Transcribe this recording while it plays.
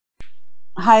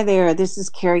Hi there, this is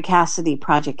Kerry Cassidy,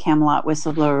 Project Camelot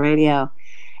Whistleblower Radio,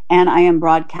 and I am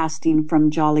broadcasting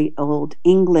from jolly old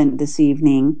England this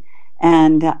evening,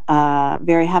 and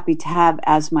very happy to have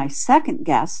as my second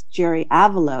guest, Jerry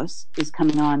Avalos is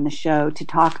coming on the show to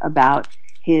talk about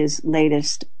his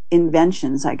latest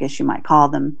inventions, I guess you might call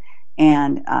them,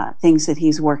 and things that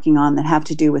he's working on that have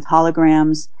to do with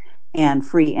holograms and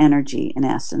free energy, in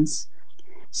essence.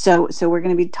 So we're going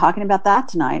to be talking about that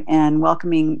tonight and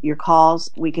welcoming your calls.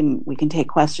 We can take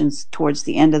questions towards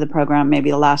the end of the program,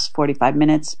 maybe the last 45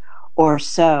 minutes or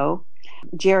so.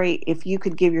 Jerry, if you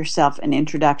could give yourself an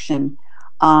introduction,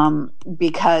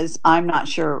 because I'm not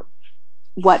sure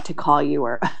what to call you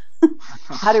or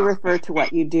how to refer to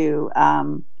what you do.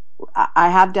 I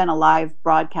have done a live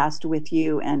broadcast with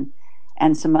you and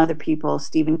some other people.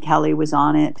 Stephen Kelly was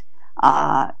on it,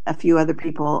 a few other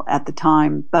people at the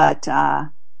time, but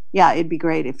yeah, it'd be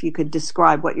great if you could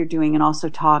describe what you're doing and also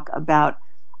talk about,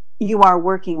 you are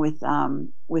working with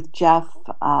Jeff,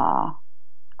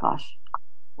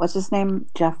 what's his name?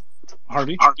 Jeff?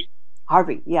 Harvey,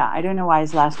 yeah. I don't know why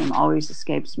his last name always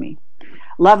escapes me.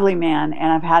 Lovely man,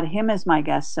 and I've had him as my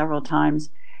guest several times.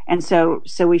 And so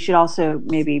we should also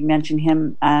maybe mention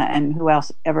him and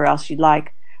whoever else you'd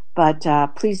like. But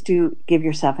please do give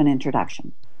yourself an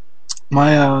introduction.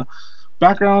 My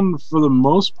background, for the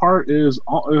most part, is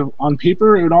on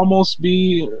paper. It would almost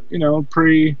be,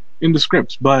 pretty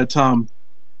indescript. But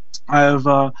I've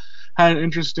had an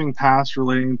interesting past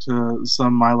relating to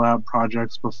some MyLab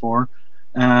projects before,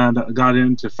 and got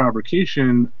into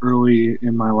fabrication early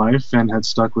in my life and had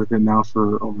stuck with it now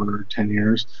for over 10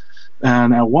 years.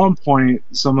 And at one point,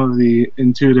 some of the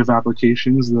intuitive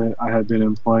applications that I had been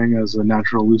employing as a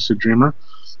natural lucid dreamer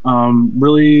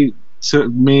really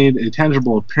made a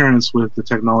tangible appearance with the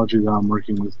technology that I'm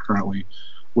working with currently,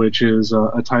 which is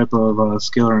a type of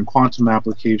scalar and quantum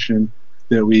application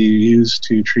that we use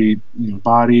to treat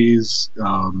bodies,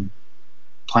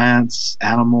 plants,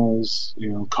 animals,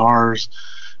 cars,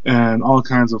 and all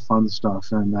kinds of fun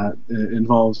stuff. And that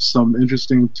involves some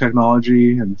interesting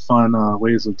technology and fun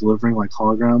ways of delivering, like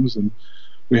holograms. And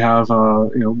we have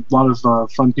a lot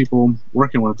of fun people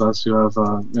working with us who have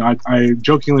I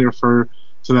jokingly refer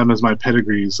to them as my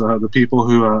pedigrees, the people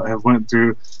who have went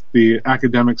through the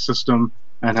academic system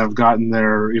and have gotten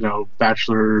their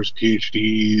bachelor's,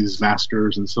 PhDs,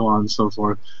 masters, and so on and so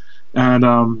forth. And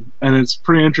it's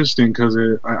pretty interesting because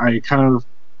I kind of,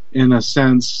 in a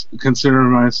sense, consider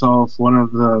myself one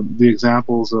of the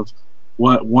examples of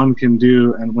what one can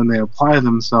do and when they apply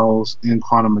themselves in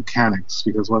quantum mechanics,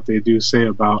 because what they do say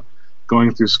about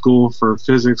going through school for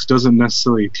physics doesn't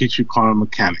necessarily teach you quantum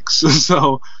mechanics.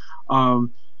 So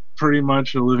pretty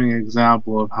much a living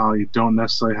example of how you don't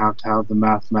necessarily have to have the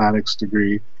mathematics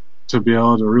degree to be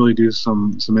able to really do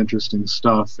some interesting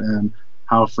stuff, and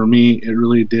how for me it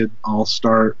really did all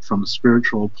start from a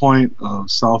spiritual point of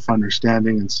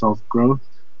self-understanding and self-growth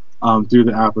through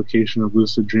the application of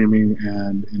lucid dreaming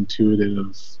and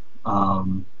intuitive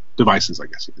devices, I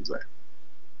guess you could say.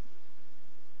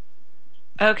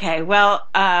 Okay, well,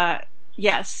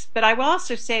 Yes, but I will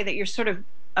also say that you're sort of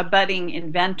a budding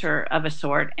inventor of a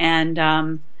sort, and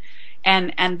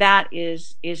that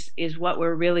is what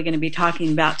we're really going to be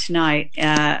talking about tonight.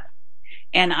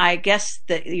 And I guess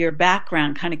that your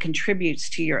background kind of contributes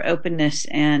to your openness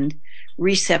and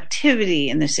receptivity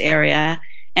in this area,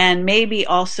 and maybe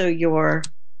also your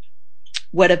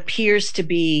what appears to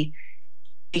be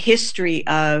a history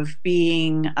of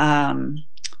being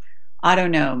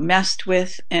messed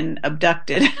with and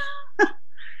abducted.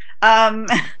 And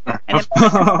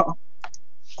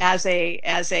as a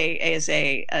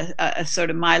sort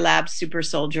of MyLab super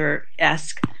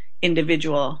soldier-esque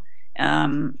individual.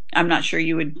 I'm not sure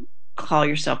you would call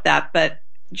yourself that, but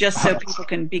just so people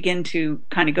can begin to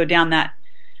kind of go down that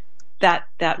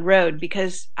road,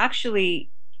 because actually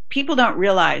people don't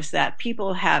realize that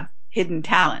people have hidden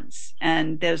talents,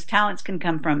 and those talents can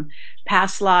come from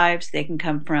past lives, they can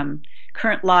come from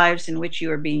current lives in which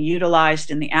you are being utilized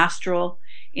in the astral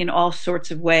in all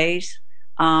sorts of ways,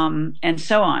 and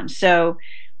so on. So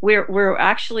we're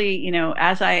actually,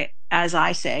 as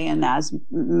I say, and as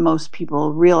most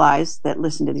people realize that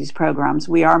listen to these programs,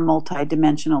 we are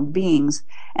multidimensional beings,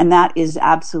 and that is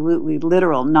absolutely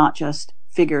literal, not just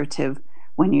figurative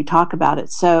when you talk about it.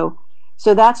 So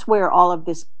that's where all of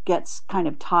this gets kind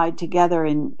of tied together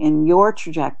in your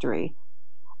trajectory.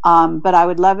 But I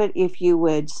would love it if you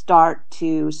would start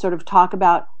to sort of talk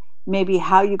about maybe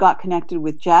how you got connected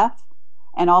with Jeff,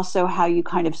 and also how you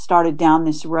kind of started down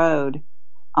this road,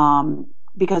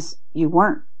 because you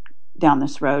weren't down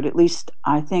this road, at least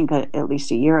I think at least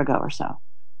a year ago or so.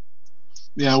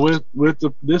 Yeah, with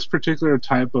this particular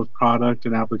type of product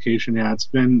and application, yeah, it's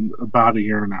been about a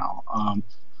year now.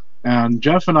 And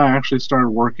Jeff and I actually started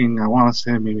working, I want to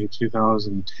say maybe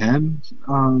 2010.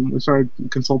 We started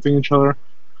consulting each other.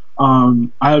 I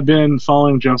had been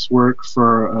following Jeff's work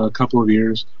for a couple of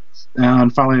years,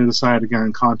 and finally decided to get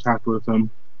in contact with him.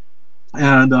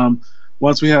 And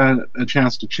once we had a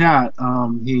chance to chat,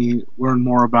 he learned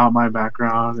more about my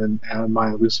background and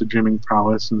my lucid dreaming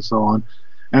prowess and so on.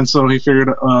 And so he figured,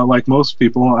 like most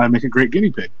people, I'd make a great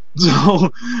guinea pig.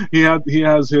 So he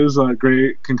has his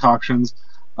great concoctions,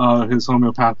 his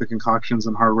homeopathic concoctions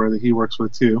and hardware that he works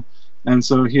with too. And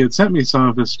so he had sent me some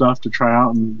of his stuff to try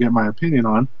out and get my opinion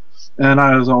on. And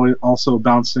I was always also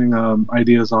bouncing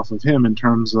ideas off of him in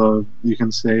terms of, you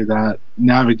can say that,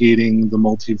 navigating the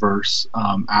multiverse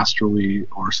astrally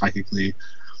or psychically,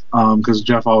 because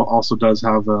Jeff also does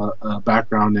have a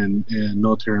background in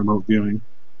military remote viewing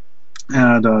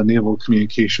and naval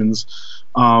communications.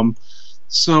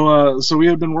 So we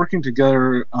had been working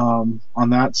together on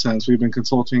that sense. We've been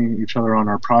consulting each other on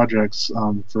our projects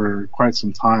for quite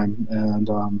some time, and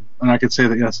I could say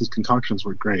that yes, his concoctions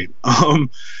were great.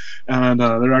 And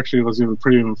there actually was a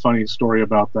pretty funny story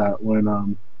about that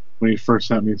when he first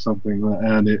sent me something,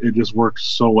 and it just worked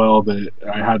so well that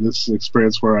I had this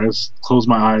experience where I just closed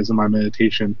my eyes in my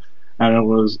meditation, and it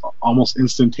was almost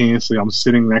instantaneously I'm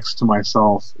sitting next to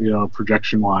myself,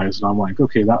 projection wise, and I'm like,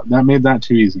 okay, that made that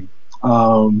too easy.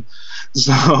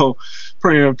 So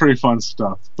pretty fun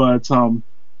stuff. But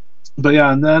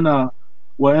yeah, and then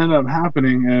what ended up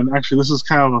happening, and actually this is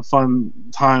kind of a fun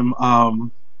time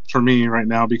for me right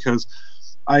now, because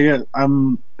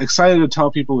I'm excited to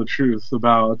tell people the truth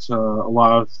about a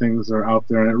lot of things that are out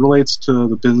there, and it relates to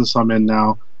the business I'm in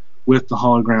now with the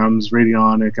holograms,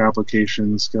 radionic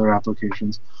applications, scalar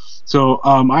applications. So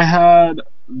I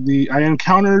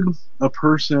encountered a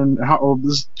person.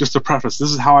 This just to preface,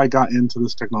 this is how I got into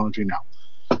this technology now.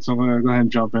 So I'm going to go ahead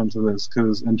and jump into this,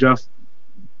 and Jeff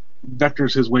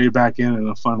vectors his way back in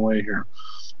a fun way here.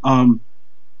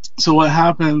 So what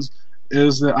happens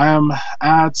is that I am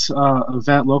at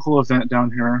a local event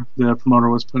down here the promoter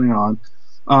was putting on,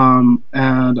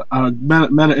 and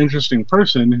met an interesting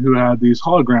person who had these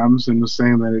holograms and was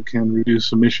saying that it can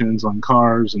reduce emissions on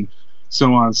cars and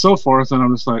so on and so forth. And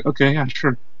I'm just like, okay, yeah,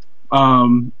 sure.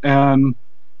 And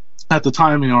at the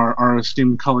time, our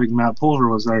esteemed colleague Matt Pulver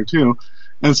was there too,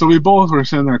 and so we both were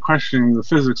sitting there questioning the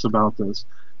physics about this.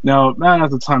 Now, Matt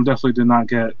at the time definitely did not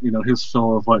get, his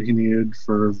fill of what he needed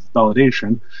for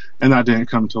validation, and that didn't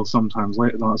come until sometime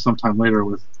later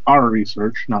with our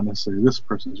research, not necessarily this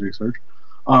person's research.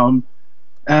 And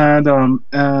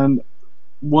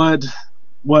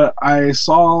what I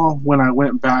saw when I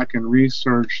went back and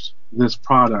researched this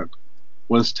product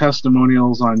was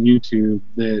testimonials on YouTube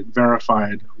that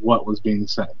verified what was being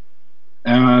said.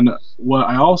 And what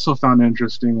I also found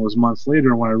interesting was months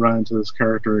later when I ran into this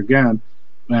character again,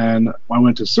 and I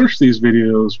went to search these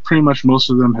videos, pretty much most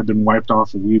of them had been wiped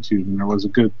off of YouTube, and there was a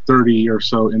good 30 or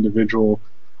so individual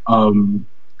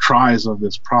tries of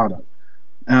this product.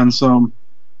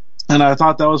 And I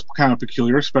thought that was kind of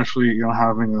peculiar, especially,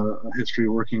 having a history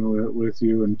working with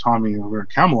you and Tommy over at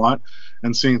Camelot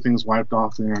and seeing things wiped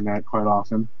off the internet quite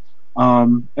often.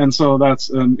 And so that's,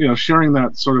 sharing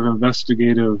that sort of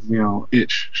investigative,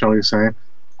 itch, shall we say.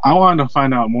 I wanted to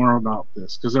find out more about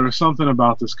this, because there was something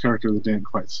about this character that didn't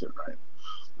quite sit right.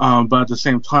 But at the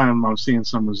same time, I'm seeing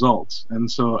some results. And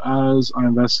so as I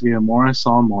investigated more, I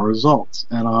saw more results.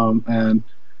 And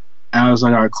as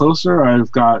I got closer,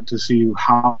 I've got to see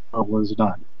how it was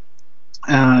done.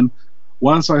 And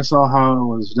once I saw how it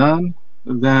was done,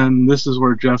 then this is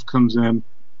where Jeff comes in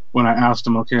when I asked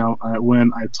him, okay,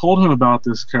 when I told him about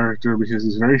this character, because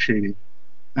he's very shady,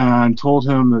 and told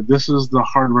him that this is the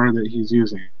hardware that he's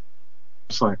using.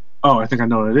 It's like, oh, I think I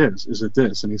know what it is. Is it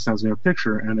this? And he sends me a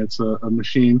picture, and it's a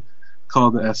machine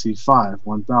called the SE5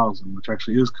 1000, which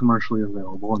actually is commercially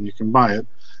available, and you can buy it.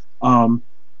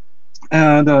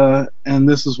 And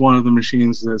this is one of the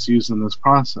machines that's used in this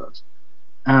process.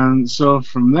 And so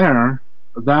from there,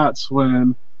 that's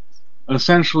when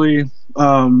essentially,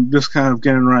 just kind of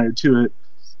getting right to it,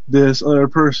 this other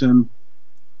person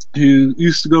who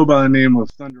used to go by the name of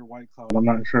Thunder White Cloud, I'm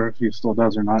not sure if he still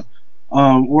does or not,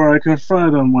 where I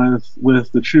confronted him with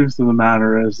the truth of the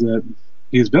matter is that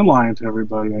he's been lying to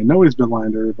everybody. I know he's been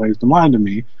lying to everybody. He's been lying to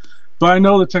me. But I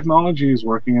know the technology is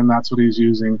working, and that's what he's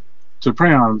using to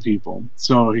prey on people.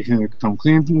 So he can come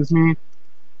clean with me,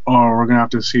 or we're going to have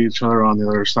to see each other on the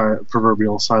other side,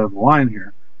 proverbial side of the line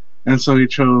here. And so he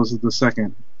chose the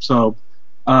second. So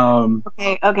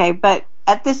okay, but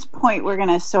at this point, we're going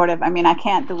to sort of, I mean, I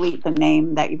can't delete the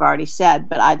name that you've already said,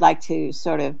 but I'd like to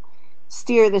sort of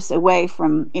steer this away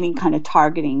from any kind of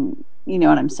targeting. You know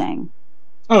what I'm saying?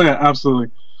 Oh yeah,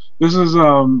 absolutely. This is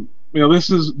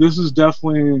this is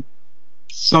definitely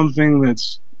something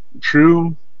that's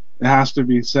true. It has to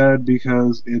be said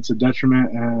because it's a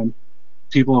detriment and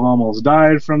people have almost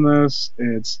died from this.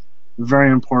 It's very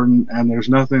important, and there's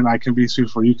nothing I can be sued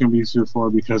for, you can be sued for,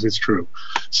 because it's true.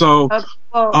 So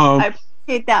I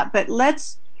appreciate that, but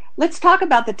let's talk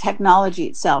about the technology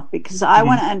itself, because I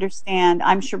want to understand.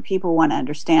 I'm sure people want to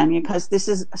understand, because this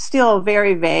is still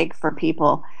very vague for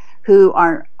people who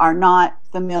are not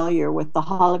familiar with the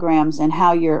holograms and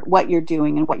what you're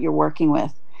doing and what you're working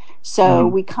with. So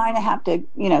we kind of have to,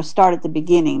 start at the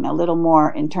beginning a little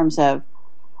more in terms of,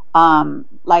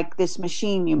 like this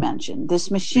machine you mentioned.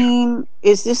 This machine,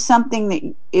 is this something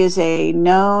that is a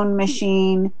known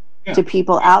machine to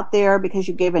people out there, because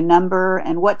you gave a number,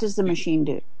 and what does the machine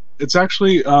do? It's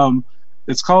actually,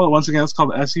 it's called the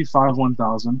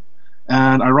SE5-1000,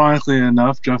 and ironically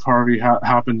enough, Jeff Harvey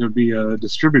happened to be a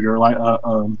distributor,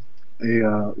 a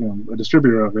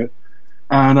distributor of it.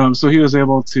 And so he was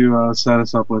able to set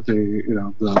us up with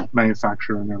the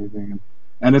manufacturer and everything,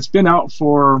 and it's been out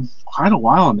for quite a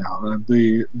while now.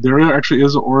 There actually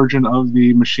is an origin of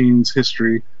the machine's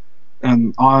history,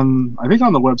 and I think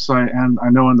on the website, and I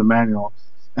know in the manual.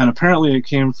 And apparently it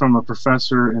came from a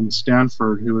professor in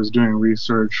Stanford who was doing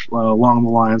research along the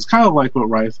lines, kind of like what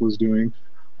Reith was doing,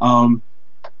 but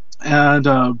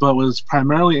was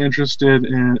primarily interested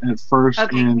in at first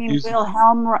in using.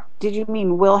 Did you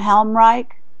mean Wilhelm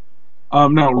Reich?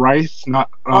 No, Reith, not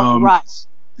Reith,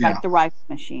 yeah. like the Reich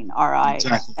machine, R-I.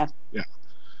 Exactly. Yeah,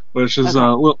 which is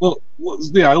a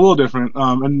little different.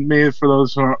 And maybe for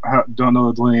those who don't know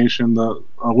the delineation,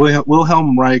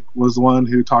 Wilhelm Reich was the one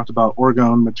who talked about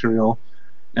orgone material,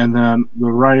 and then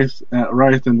the Reith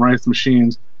and Reith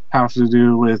machines have to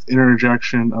do with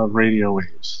interjection of radio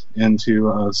waves into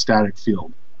a static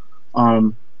field.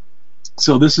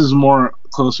 So this is more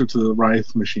closer to the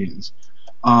Reith machines.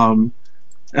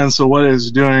 And so what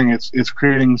it's doing, it's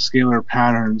creating scalar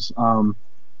patterns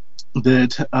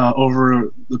that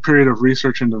over the period of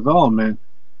research and development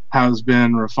has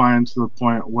been refined to the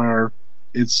point where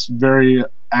it's very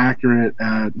accurate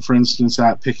at, for instance,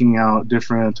 at picking out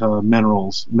different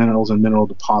minerals and mineral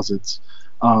deposits.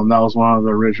 That was one of the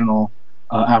original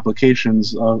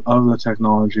applications of the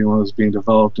technology when it was being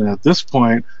developed, and at this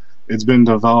point it's been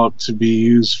developed to be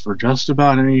used for just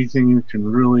about anything you can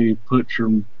really put your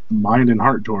mind and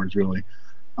heart towards, really.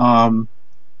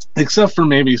 Except for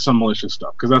maybe some malicious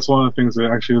stuff, because that's one of the things that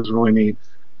actually is really neat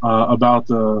about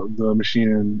the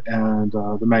machine and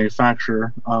the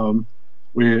manufacturer.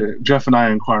 Jeff and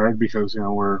I inquired, because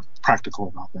we're practical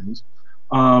about things,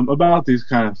 about these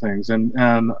kind of things,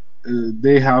 and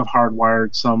they have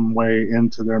hardwired some way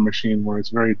into their machine where it's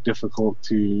very difficult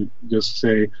to just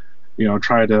say,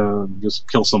 try to just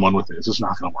kill someone with it. It's just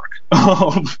not going to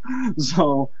work.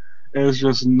 So it's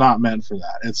just not meant for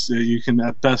that. You can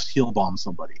at best heal bomb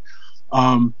somebody.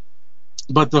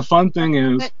 But the fun thing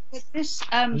is, but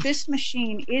this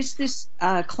machine, is this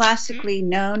classically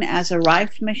known as a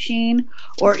Reif machine,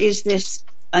 or is this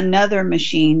another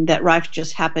machine that Reif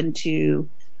just happened to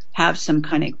have some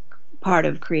kind of part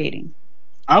of creating?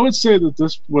 I would say that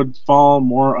this would fall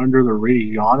more under the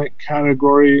radionic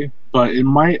category, but it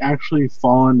might actually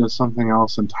fall into something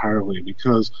else entirely,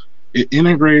 because it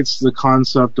integrates the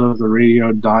concept of the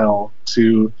radio dial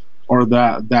or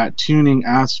that tuning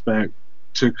aspect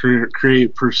to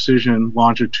create precision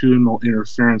longitudinal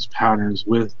interference patterns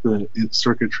with the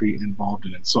circuitry involved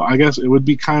in it. So I guess it would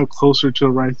be kind of closer to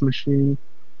a Reith machine,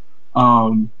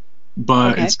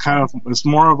 but okay. It's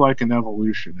more of like an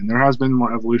evolution, and there has been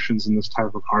more evolutions in this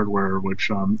type of hardware,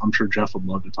 which I'm sure Jeff would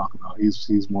love to talk about.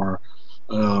 He's more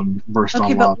versed on.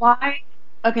 Okay, but why?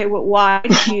 Okay, well, why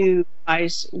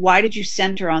did you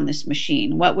center on this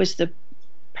machine? What was the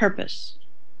purpose?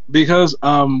 Because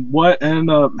what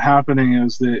ended up happening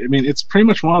is that, it's pretty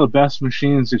much one of the best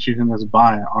machines that you can just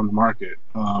buy on the market.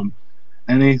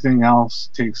 Anything else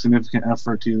takes significant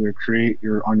effort to either create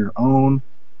on your own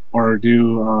or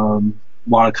do a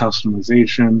lot of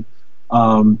customization.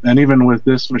 And even with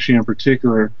this machine in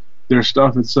particular, there's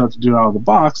stuff that's set to do out of the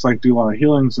box, like do a lot of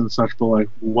healings and such, but like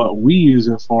what we use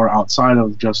it for outside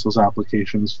of just those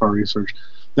applications for research,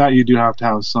 that you do have to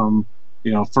have some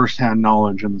first-hand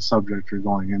knowledge in the subject you're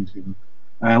going into,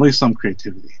 and at least some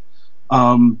creativity.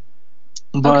 So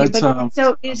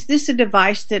is this a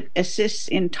device that assists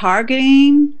in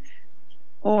targeting,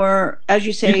 or, as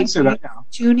you say, you can say that, yeah.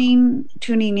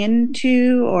 tuning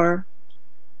into, or?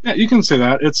 Yeah, you can say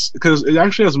that. It's because it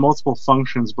actually has multiple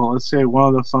functions, but let's say one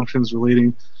of the functions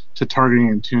relating to targeting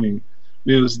and tuning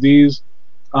is these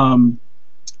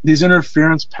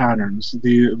interference patterns.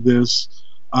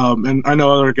 And I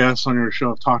know other guests on your show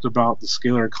have talked about the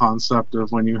scalar concept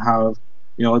of when you have,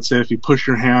 let's say if you push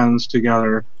your hands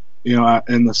together,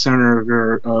 in the center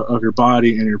of your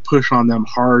body and you push on them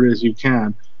hard as you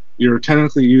can, you're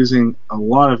technically using a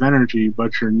lot of energy,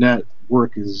 but your net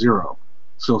work is zero.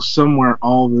 So somewhere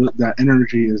that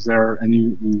energy is there, and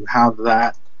you have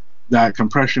that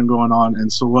compression going on.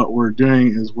 And so what we're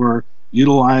doing is we're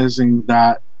utilizing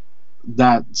that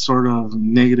sort of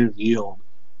negative yield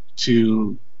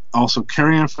to also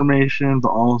carry information, but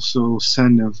also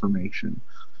send information.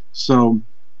 So,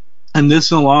 and this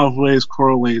in a lot of ways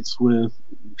correlates with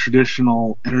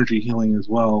traditional energy healing as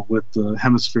well, with the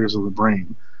hemispheres of the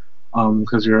brain,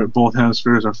 because both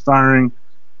hemispheres are firing.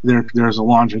 There's a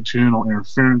longitudinal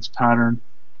interference pattern,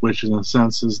 which in a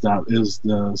sense is the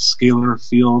scalar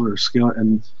field or scalar,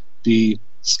 and the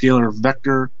scalar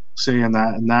vector, say in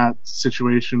that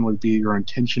situation, would be your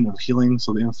intention of healing.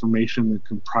 So the information that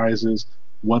comprises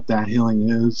what that healing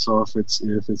is. So if it's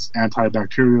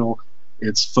antibacterial,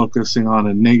 it's focusing on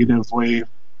a negative wave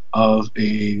of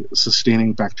a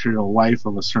sustaining bacterial life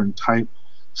of a certain type.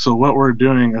 So what we're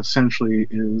doing essentially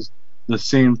is the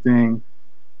same thing,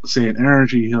 say an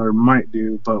energy healer might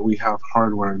do, but we have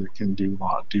hardware that can do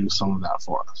some of that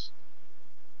for us.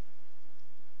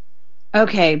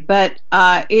 Okay, but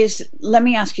let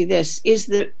me ask you this: is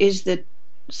this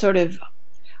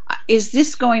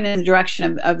going in the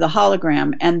direction of the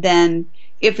hologram? And then,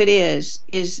 if it is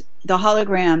the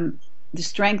hologram, the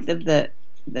strength of the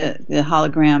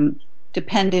hologram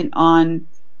dependent on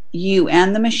you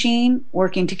and the machine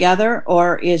working together,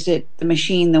 or is it the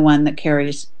machine the one that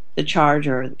carries the charge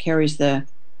or carries the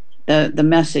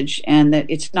message, and that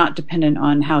it's not dependent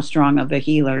on how strong of a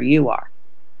healer you are?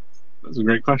 That's a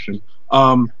great question.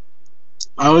 I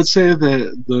would say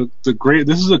that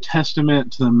this is a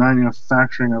testament to the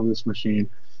manufacturing of this machine,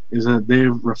 is that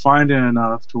they've refined it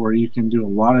enough to where you can do a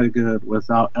lot of good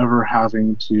without ever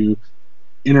having to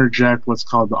interject what's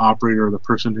called the operator, or the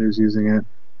person who's using it,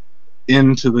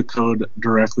 into the code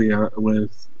directly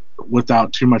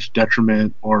without too much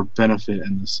detriment or benefit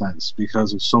in the sense,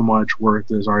 because of so much work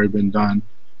that has already been done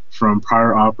from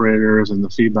prior operators and the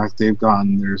feedback they've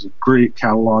gotten. There's a great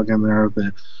catalog in there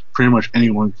that pretty much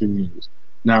anyone can use.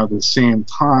 Now, at the same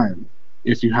time,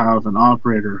 if you have an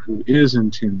operator who is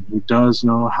in tune, who does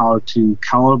know how to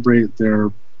calibrate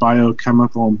their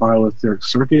biochemical and bioetheric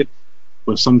circuit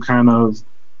with some kind of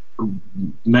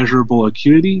measurable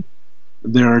acuity,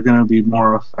 they're going to be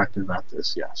more effective at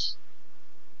this, yes.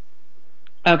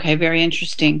 Okay, very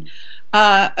interesting.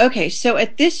 Okay, so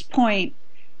at this point,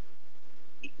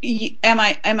 am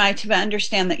I to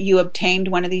understand that you obtained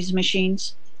one of these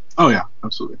machines? Oh yeah,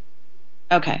 absolutely.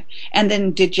 Okay, and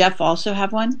then did Jeff also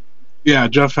have one? Yeah,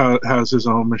 Jeff has his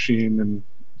own machine and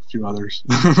a few others.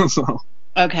 So.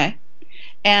 Okay,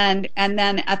 and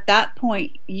then at that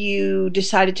point, you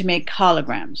decided to make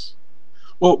holograms.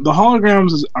 Well, the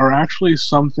holograms are actually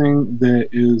something that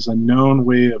is a known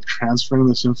way of transferring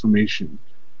this information.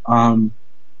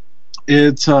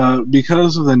 It's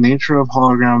because of the nature of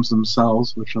holograms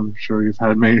themselves, which I'm sure you've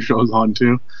had many shows on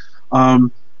too.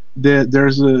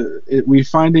 We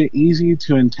find it easy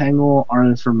to entangle our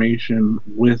information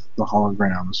with the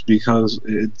holograms because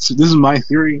this is my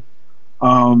theory.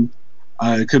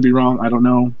 It could be wrong, I don't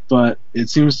know, but it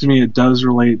seems to me it does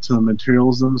relate to the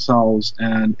materials themselves,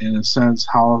 and in a sense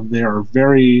how they are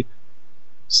very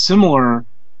similar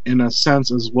in a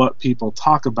sense as what people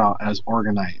talk about as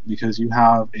orgonite, because you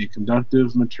have a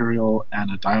conductive material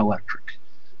and a dielectric,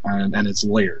 and it's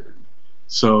layered.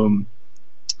 So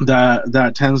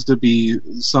that tends to be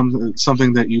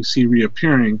something that you see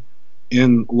reappearing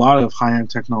in a lot of high-end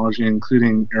technology,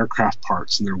 including aircraft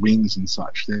parts and their wings and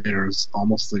such. There's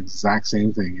almost the exact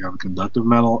same thing. You have a conductive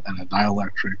metal and a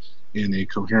dielectric in a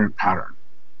coherent pattern.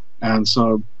 And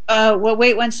so... well,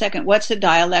 wait 1 second. What's a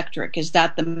dielectric? Is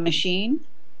that the machine?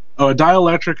 Oh, a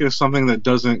dielectric is something that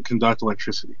doesn't conduct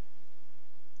electricity.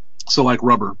 So like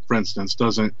rubber, for instance,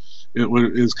 is kind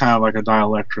of like a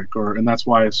dielectric, and that's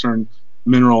why certain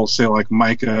minerals, say like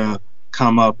mica,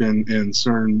 come up in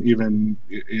certain, even,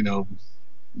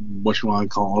 what you want to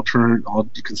call alternate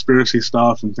conspiracy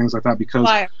stuff and things like that, because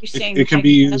it can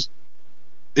be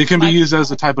used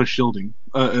as a type of shielding.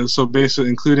 So basically,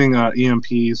 including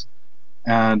EMPs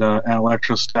and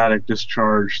electrostatic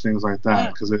discharge, things like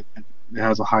that, because it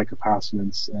has a high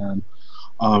capacitance, and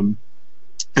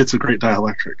it's a great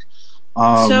dielectric.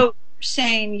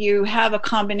 saying you have a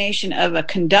combination of a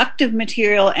conductive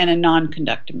material and a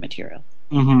non-conductive material.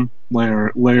 Mm-hmm.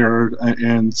 Layered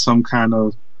in some kind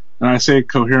of, and I say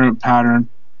coherent pattern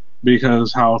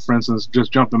because how, for instance,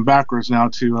 just jumping backwards now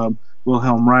to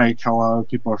Wilhelm Reich, how a lot of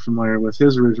people are familiar with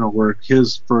his original work,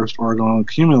 his first organoid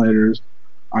accumulators,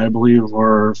 I believe,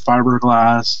 were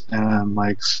fiberglass and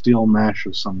like steel mesh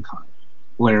of some kind,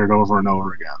 layered over and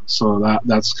over again. So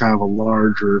that's kind of a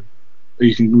larger,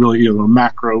 you can really, a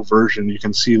macro version, you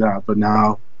can see that, but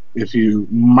now if you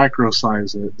micro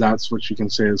size it, that's what you can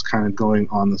say is kind of going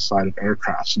on the side of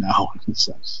aircrafts now, in a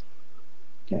sense.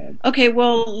 Okay,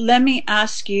 well, let me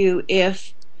ask you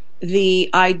if the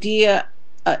idea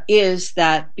is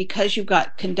that because you've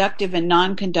got conductive and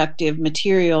non-conductive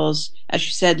materials, as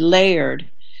you said, layered,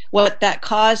 what that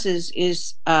causes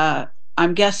is,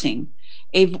 I'm guessing,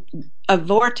 a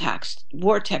vortex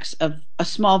of a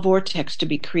small vortex to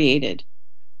be created.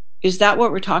 Is that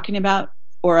what we're talking about,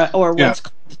 or what's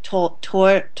called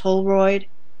toroid?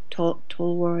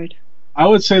 Toroid. I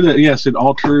would say that yes, it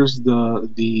alters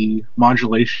the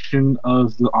modulation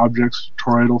of the object's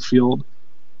toroidal field,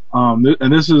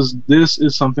 and this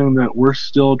is something that we're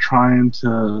still trying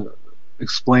to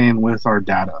explain with our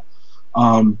data.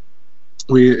 So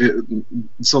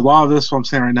a lot of this, what I'm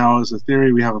saying right now, is a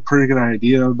theory. We have a pretty good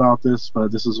idea about this,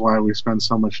 but this is why we spend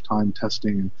so much time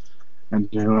testing and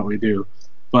doing what we do.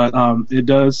 But it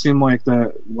does seem like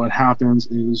that what happens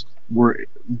is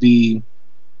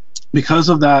because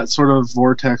of that sort of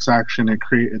vortex action, it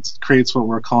creates what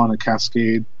we're calling a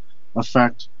cascade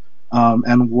effect,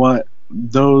 and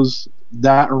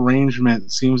that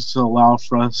arrangement seems to allow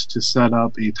for us to set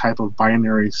up a type of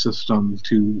binary system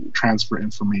to transfer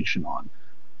information on.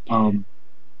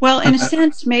 Well, in a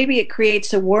sense, maybe it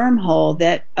creates a wormhole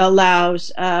that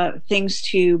allows things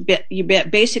to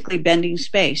basically bending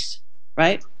space,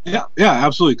 right? Yeah,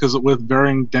 absolutely. Because with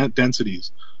varying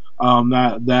densities,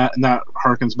 that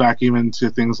harkens back even to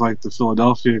things like the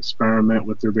Philadelphia experiment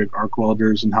with their big arc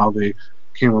welders and how they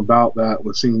came about that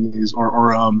with seeing these,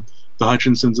 or the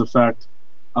Hutchinson's effect,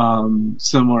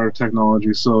 similar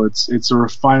technology. So it's a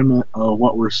refinement of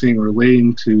what we're seeing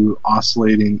relating to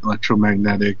oscillating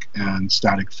electromagnetic and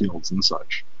static fields and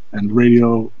such. And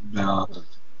radio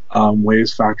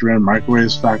waves factor in,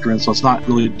 microwaves factor in, so it's not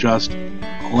really just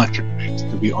electric waves. It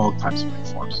could be all types of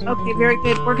waveforms. Okay, very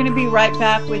good. We're going to be right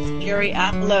back with Jerry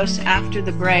Avalos after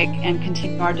the break and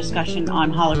continue our discussion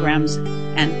on holograms.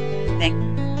 And thank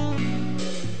you.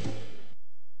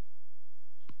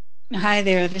 Hi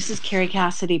there, this is Kerry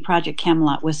Cassidy, Project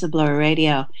Camelot, Whistleblower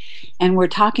Radio, and we're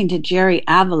talking to Jerry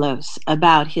Avalos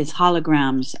about his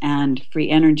holograms and free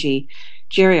energy.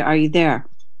 Jerry, are you there?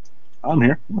 I'm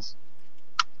here, yes.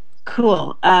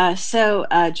 Cool. So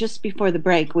just before the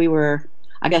break, we were,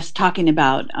 I guess, talking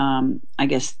about,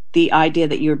 the idea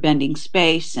that you're bending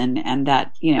space and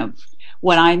that,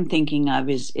 what I'm thinking of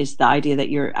is the idea that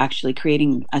you're actually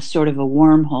creating a sort of a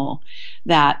wormhole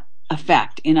that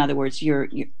effect. In other words, you're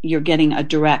getting a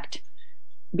direct,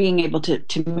 being able to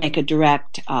make a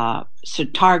direct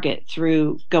target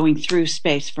through going through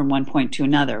space from one point to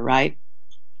another, right?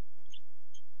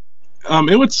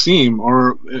 It would seem,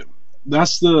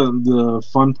 that's the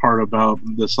fun part about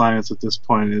the science at this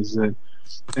point, is that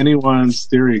anyone's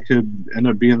theory could end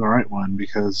up being the right one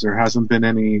because there hasn't been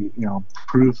any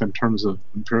proof in terms of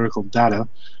empirical data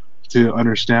to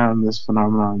understand this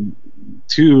phenomenon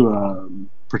too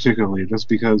particularly, just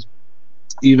because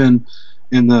even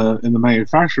in the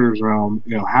manufacturer's realm,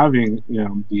 having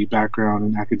the background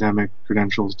and academic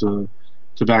credentials to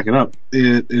back it up,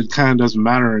 it kind of doesn't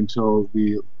matter until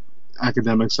the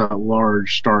academics at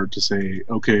large start to say,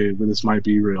 okay, well, this might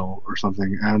be real or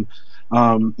something, and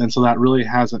so that really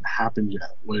hasn't happened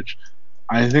yet, which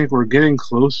I think we're getting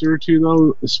closer to,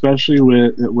 though, especially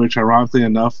which ironically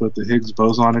enough with the Higgs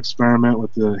boson experiment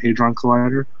with the Hadron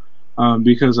Collider,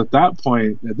 because at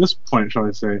this point, shall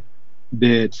I say,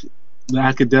 that the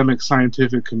academic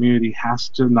scientific community has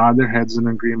to nod their heads in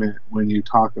agreement when you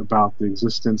talk about the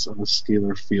existence of a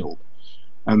scalar field.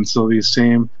 And so these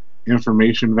same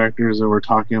information vectors that we're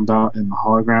talking about in the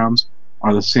holograms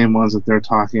are the same ones that they're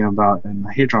talking about in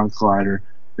the Hadron Collider,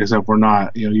 except we're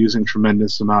not using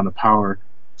tremendous amount of power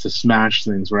to smash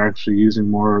things. We're actually using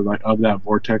more of that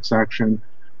vortex action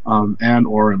and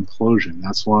or implosion.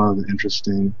 That's one of the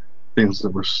interesting things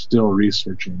that we're still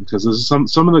researching, because there's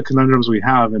some of the conundrums we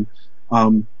have, and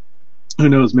who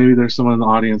knows, maybe there's someone in the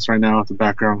audience right now at the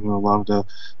background who would love to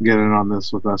get in on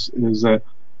this with us, is that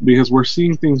because we're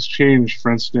seeing things change,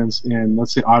 for instance, in,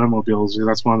 let's say, automobiles.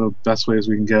 That's one of the best ways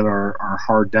we can get our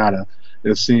hard data,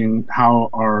 is seeing how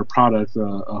our product, a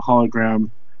hologram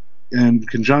in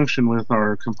conjunction with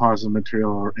our composite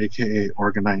material, or AKA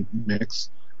orgonite mix,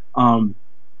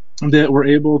 that we're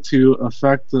able to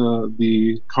affect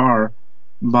the car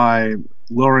by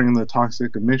lowering the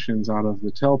toxic emissions out of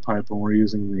the tailpipe when we're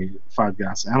using the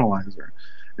 5-gas analyzer.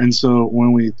 And so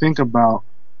when we think about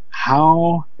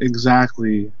how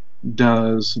exactly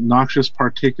does noxious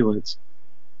particulates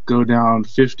go down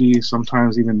 50,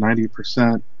 sometimes even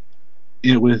 90%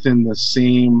 within the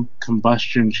same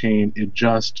combustion chain it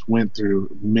just went through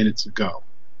minutes ago?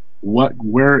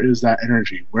 Where is that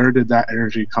energy? Where did that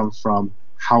energy come from?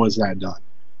 How is that done?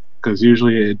 Because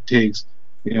usually it takes,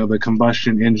 the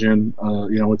combustion engine,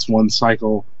 it's one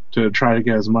cycle to try to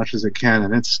get as much as it can,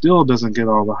 and it still doesn't get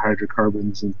all the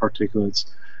hydrocarbons and particulates,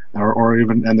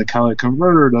 and the catalytic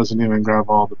converter doesn't even grab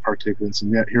all the particulates,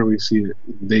 and yet here we see it.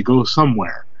 They go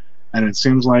somewhere, and it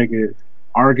seems like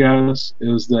our guess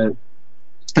is that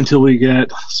until we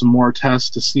get some more tests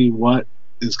to see what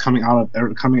is coming out of the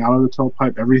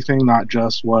tailpipe, everything, not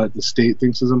just what the state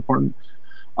thinks is important,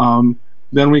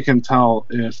 then we can tell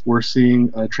if we're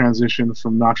seeing a transition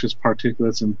from noxious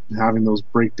particulates and having those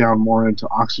break down more into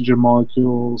oxygen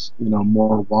molecules,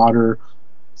 more water,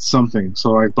 something.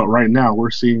 So, but right now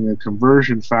we're seeing a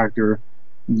conversion factor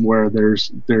where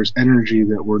there's energy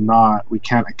that we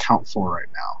can't account for right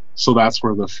now. So that's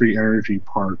where the free energy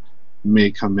part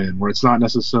may come in, where it's not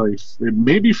necessarily, it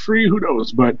may be free, who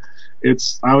knows, but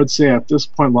I would say at this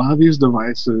point, a lot of these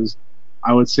devices,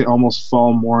 I would say, almost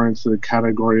fall more into the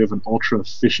category of an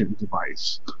ultra-efficient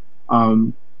device.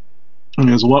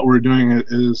 Because what we're doing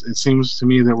is, it seems to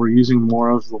me that we're using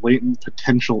more of the latent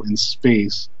potential in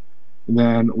space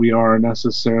than we are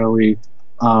necessarily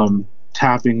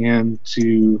tapping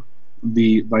into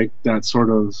that sort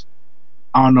of,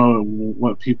 I don't know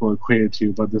what people equate it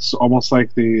to, but this almost like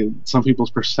some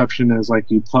people's perception is like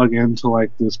you plug into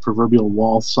this proverbial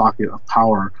wall socket of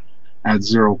power at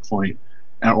 0 point.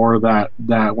 Or that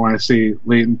when I say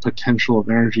latent potential of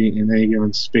energy in any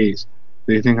given space,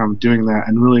 they think I'm doing that.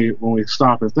 And really, when we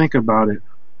stop and think about it,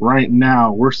 right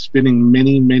now we're spinning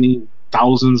many, many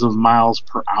thousands of miles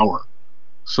per hour.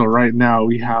 So right now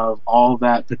we have all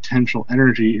that potential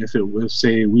energy. If it was,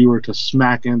 say, we were to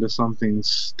smack into something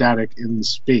static in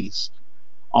space,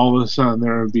 all of a sudden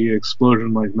there would be an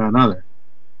explosion like none other.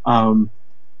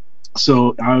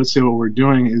 So I would say what we're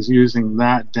doing is using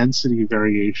that density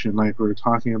variation like we were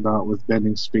talking about with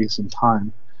bending space and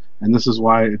time. And this is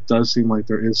why it does seem like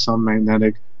there is some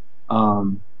magnetic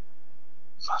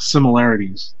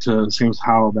similarities to seems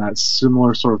how that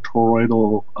similar sort of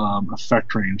toroidal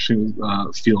effect range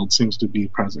field seems to be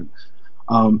present.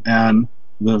 And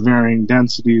the varying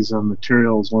densities of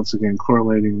materials, once again,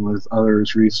 correlating with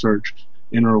others' research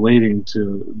in relating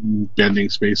to bending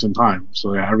space and time.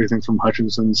 So yeah, everything from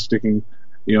Hutchinson sticking,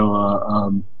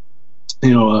 a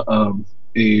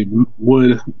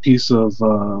wood piece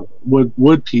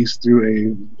through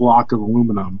a block of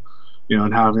aluminum,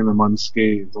 and having them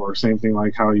unscathed, or same thing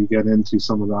like how you get into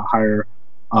some of the higher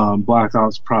Black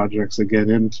Ops projects that get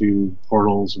into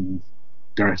portals and,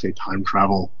 dare I say, time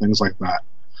travel, things like that.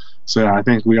 So yeah, I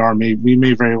think we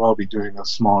may very well be doing a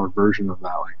smaller version of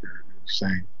that, like you're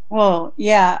saying. Well,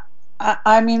 yeah.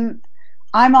 I mean,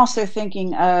 I'm also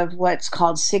thinking of what's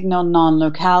called signal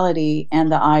non-locality, and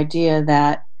the idea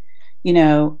that,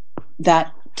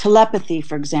 that telepathy,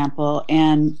 for example,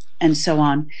 and so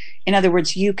on. In other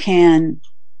words, you can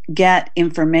get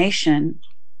information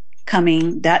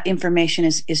coming. That information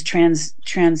is transiting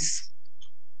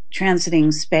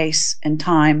space and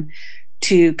time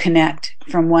to connect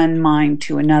from one mind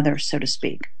to another, so to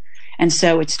speak. And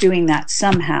so it's doing that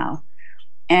somehow.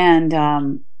 And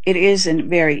it is a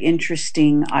very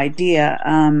interesting idea.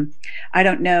 I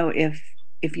don't know if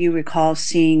you recall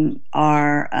seeing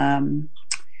our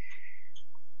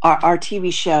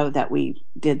TV show that we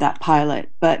did, that pilot,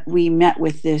 but we met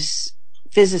with this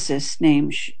physicist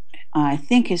named, I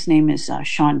think his name is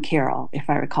Sean Carroll, if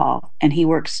I recall, and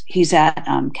he's at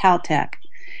Caltech,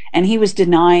 and he was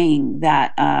denying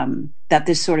that that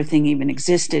this sort of thing even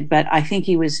existed, but I think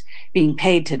he was being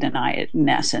paid to deny it in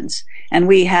essence. And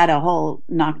we had a whole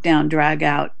knockdown, drag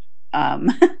out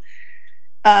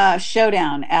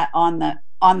showdown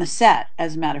on the set,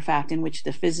 as a matter of fact, in which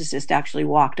the physicist actually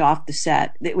walked off the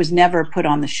set. It was never put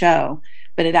on the show,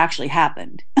 but it actually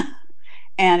happened,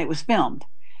 and it was filmed.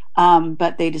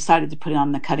 But they decided to put it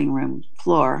on the cutting room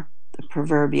floor, the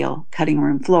proverbial cutting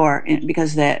room floor,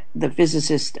 because the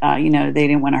physicist, they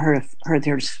didn't want to hurt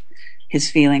his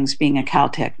feelings, being a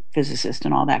Caltech physicist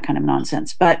and all that kind of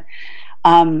nonsense. But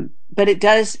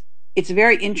it's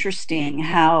very interesting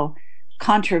how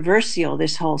controversial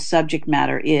this whole subject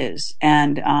matter is.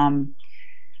 And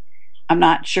I'm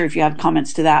not sure if you have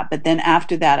comments to that, but then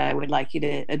after that, I would like you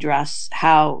to address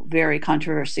how very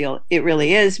controversial it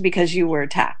really is because you were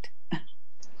attacked.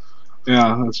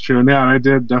 Yeah, that's true. Yeah, I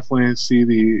did definitely see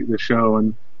the show,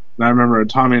 and I remember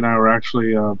Tommy and I were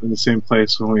actually in the same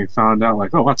place when we found out,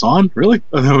 like, oh, that's on? Really?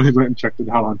 And then we went and checked it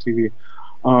out on TV.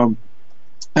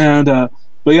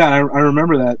 But yeah, I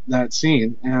remember that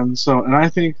scene, and I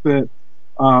think that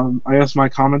I guess my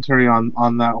commentary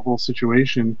on that whole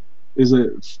situation is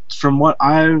that from what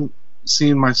I've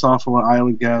seen myself and what I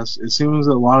would guess, it seems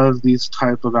that a lot of these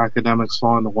type of academics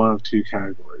fall into one of two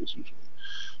categories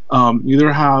usually.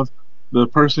 Either have the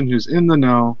person who's in the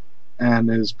know and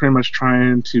is pretty much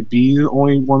trying to be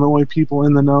one of the only people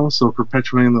in the know, so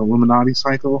perpetuating the Illuminati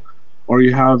cycle, or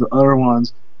you have the other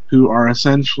ones who are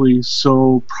essentially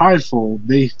so prideful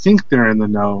they think they're in the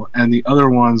know, and the other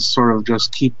ones sort of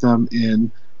just keep them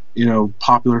in,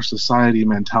 popular society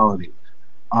mentality.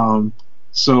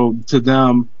 So to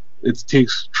them, it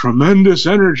takes tremendous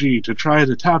energy to try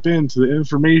to tap into the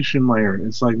information layer.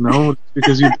 It's like, no,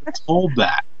 because you've been told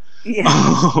that. Yeah.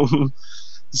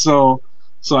 So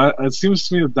it seems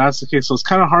to me that that's the case. So it's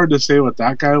kind of hard to say what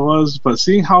that guy was, but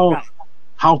seeing how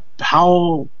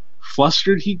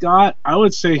flustered he got, I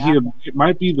would say it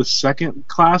might be the second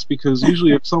class, because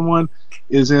usually if someone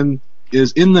is in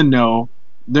the know,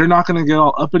 they're not going to get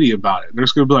all uppity about it. They're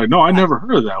just going to be like, no, I never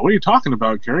heard of that. What are you talking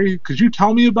about, Kerry? Could you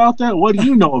tell me about that? What do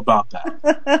you know about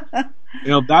that?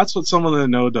 That's what someone in the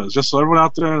know does. Just so everyone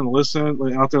out there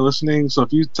listening. So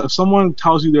if someone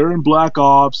tells you they're in Black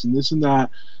Ops and this and that,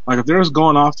 like if they're just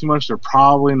going off too much, they're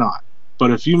probably not.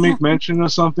 But if you make mention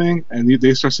of something and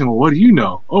they start saying, well, what do you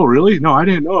know? Oh, really? No, I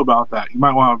didn't know about that. You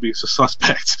might want to be a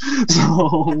suspect.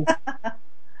 So,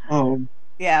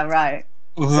 yeah, right.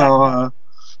 Well,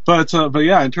 but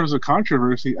yeah, in terms of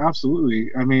controversy,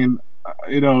 absolutely. I mean,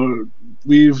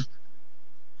 we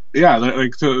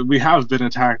have been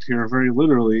attacked here very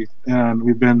literally, and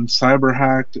we've been cyber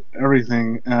hacked,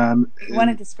 everything. And you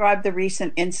want to describe the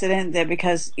recent incident there,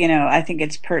 because I think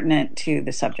it's pertinent to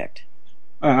the subject.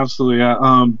 Absolutely, yeah.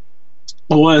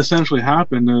 Well, what essentially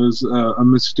happened is a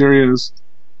mysterious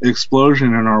explosion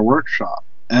in our workshop,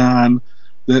 and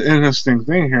the interesting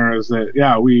thing here is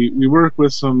that we work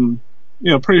with some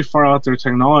pretty far out there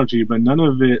technology, but none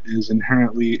of it is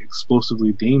inherently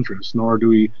explosively dangerous, nor do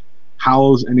we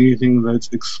house anything that's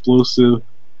explosive,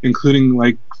 including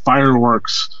like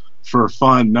fireworks for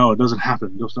fun. No, it doesn't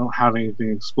happen. Just don't have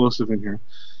anything explosive in here.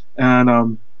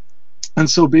 And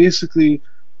so basically,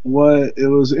 it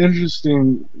was an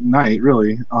interesting night,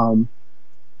 really.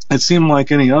 It seemed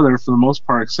like any other for the most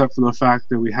part, except for the fact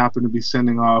that we happened to be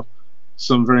sending off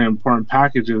some very important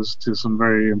packages to some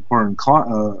very important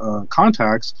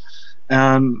contacts,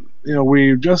 and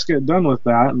we just get done with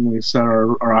that, and we set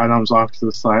our items off to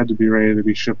the side to be ready to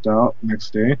be shipped out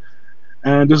next day,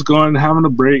 and just going and having a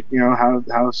break,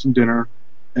 have some dinner,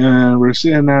 and we're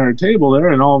sitting at our table there,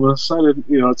 and all of a sudden,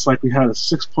 it's like we had a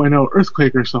 6.0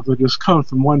 earthquake or something just come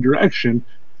from one direction.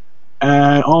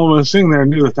 And all of us sitting there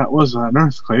knew that was an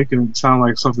earthquake, and it sounded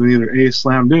like something either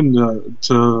slammed into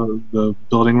the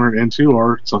building we're into,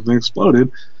 or something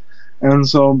exploded. And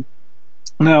so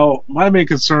now my main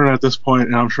concern at this point,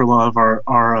 and I'm sure a lot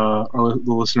of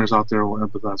the listeners out there will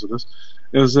empathize with this,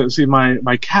 is that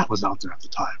my cat was out there at the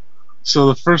time. So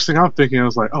the first thing I'm thinking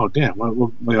is like, oh damn,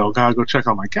 gotta go check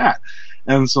on my cat.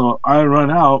 And so I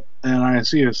run out and I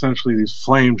see essentially these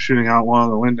flames shooting out one of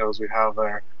the windows we have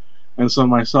there. And so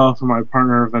myself and my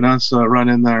partner Vanessa run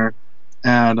in there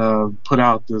and put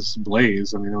out this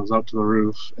blaze. I mean, it was up to the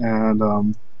roof,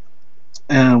 and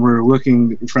we're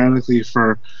looking frantically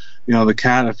for, the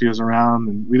cat if he was around,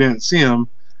 and we didn't see him.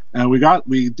 And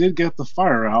we did get the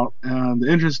fire out. And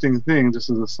the interesting thing, just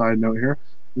as a side note here,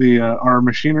 our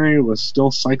machinery was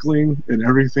still cycling and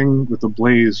everything with the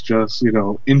blaze just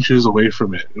inches away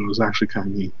from it. It was actually kind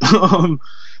of neat.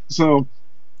 So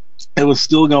it was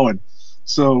still going.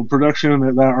 So production,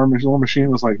 our little machine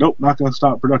was like, nope, not going to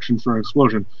stop production for an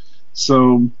explosion.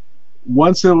 So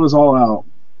once it was all out,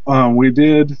 we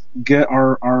did get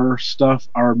our stuff,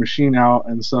 our machine out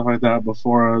and stuff like that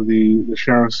before the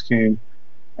sheriffs came,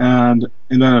 and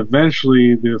then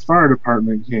eventually the fire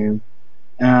department came.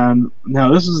 And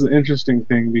now this is the interesting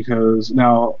thing, because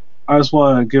now I just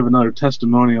want to give another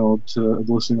testimonial to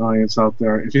the listening audience out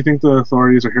there. If you think the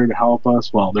authorities are here to help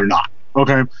us, well, they're not.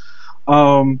 Okay.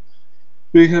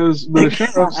 Because the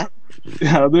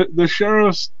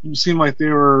sheriffs seemed like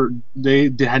they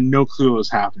had no clue what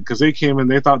was happening, because they came in,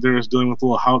 they thought they were just dealing with a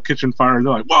little kitchen fire, and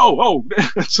they're like, whoa.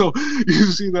 So you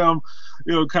see them,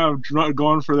 kind of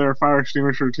going for their fire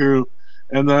extinguisher too,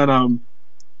 and then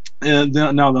And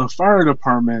now the fire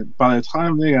department, by the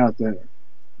time they got there,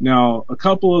 now a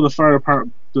couple of the fire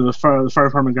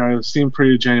department guys seemed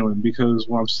pretty genuine, because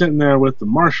when I'm sitting there with the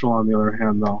marshal, on the other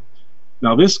hand, though,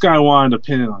 now this guy wanted to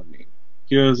pin it on me.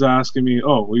 He was asking me,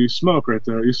 "Oh, well, you smoke right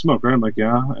there. You smoke, right?" I'm like,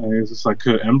 "Yeah." And he's just like,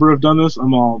 "Could Ember have done this?"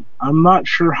 I'm not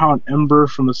sure how an ember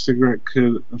from a cigarette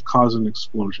could have caused an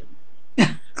explosion.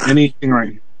 Anything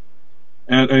right here.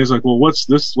 And he's like, "Well, what's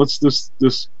this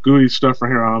gooey stuff right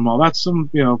here?" I'm all, "That's some,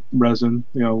 resin,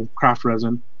 craft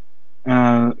resin."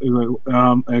 And he's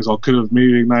like, he's all, "Could have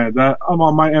maybe ignited that." I'm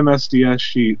on my MSDS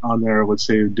sheet on there would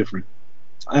say different.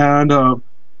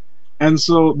 And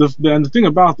so the thing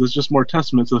about this is just more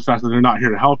testament to the fact that they're not here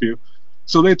to help you.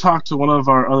 So they talked to one of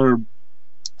our other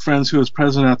friends who was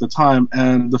president at the time,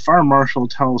 and the fire marshal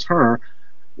tells her,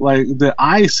 like, that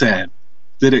I said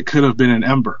that it could have been an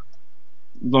ember.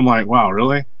 I'm like, wow,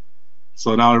 really?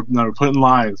 So now we're putting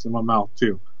lies in my mouth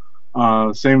too.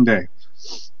 Same day.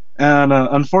 And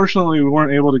unfortunately, we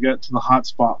weren't able to get to the hot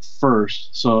spot first.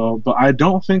 So, but I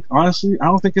don't think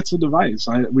it's a device.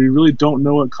 We really don't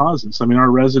know what caused this. I mean, our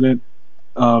resident,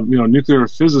 nuclear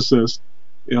physicist,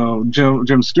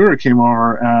 Jim Stewart, came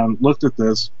over and looked at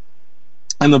this,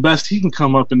 and the best he can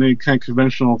come up in any kind of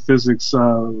conventional physics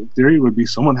theory would be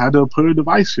someone had to put a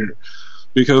device here,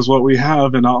 because what we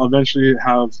have, and I'll eventually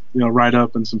have write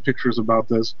up and some pictures about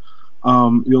this.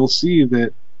 You'll see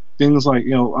that things like,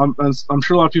 I'm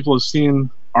sure a lot of people have seen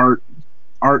art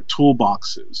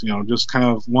toolboxes, just kind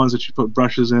of ones that you put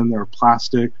brushes in. They're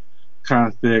plastic, kind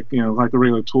of thick, like a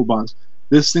regular toolbox.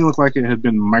 This thing looked like it had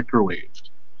been microwaved,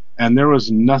 and there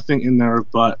was nothing in there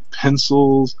but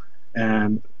pencils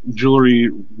and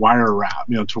jewelry wire wrap,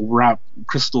 to wrap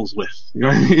crystals with. You know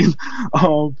what I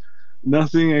mean?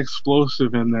 Nothing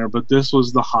explosive in there, but this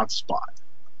was the hot spot.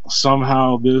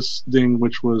 Somehow this thing,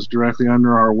 which was directly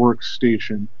under our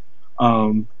workstation,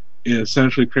 it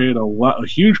essentially created a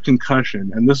huge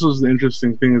concussion. And this was the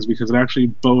interesting thing, is because it actually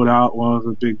bowed out one of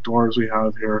the big doors we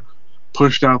have here,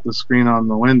 pushed out the screen on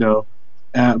the window,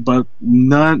 but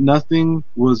nothing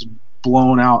was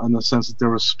blown out, in the sense that there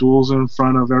were stools in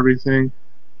front of everything.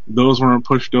 Those weren't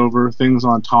pushed over. Things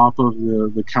on top of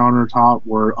the countertop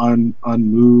were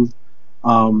unmoved.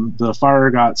 The fire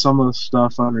got some of the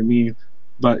stuff underneath,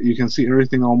 but you can see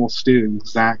everything almost stayed in the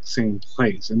exact same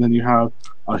place. And then you have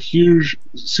a huge,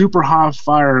 super hot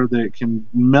fire that can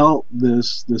melt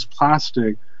this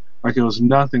plastic like it was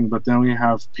nothing, but then we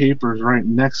have papers right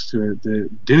next to it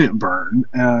that didn't burn.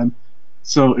 And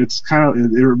so it's kind of,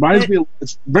 it reminds me,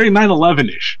 it's very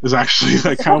 9/11-ish, is actually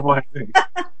like kind of what I think.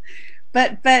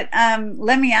 But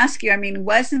let me ask you, I mean,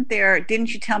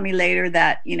 didn't you tell me later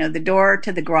that, the door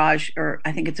to the garage, or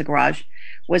I think it's a garage,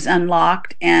 was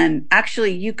unlocked, and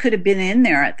actually you could have been in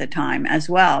there at the time as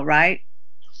well, right?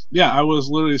 Yeah, I was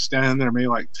literally standing there maybe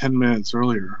like 10 minutes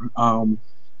earlier.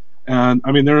 And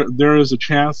I mean, there is a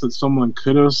chance that someone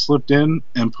could have slipped in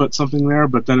and put something there,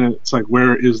 but then it's like,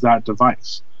 where is that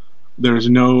device? There's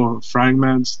no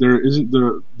fragments. There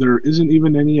isn't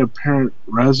even any apparent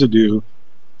residue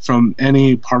from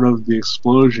any part of the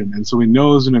explosion, and so we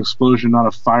know it was an explosion, not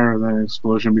a fire, than an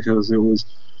explosion, because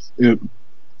you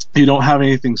don't have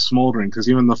anything smoldering. Because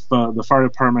even the fire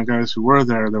department guys who were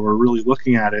there, that were really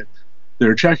looking at it, they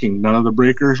were checking. None of the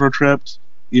breakers were tripped.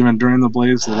 Even during the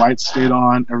blaze, the lights stayed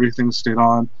on. Everything stayed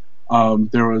on.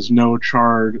 There was no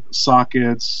charred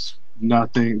sockets.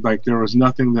 Nothing, like there was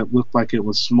nothing that looked like it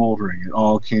was smoldering. It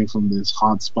all came from this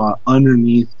hot spot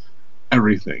underneath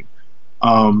everything.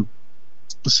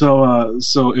 So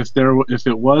if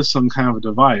it was some kind of a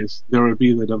device, there would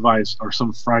be the device or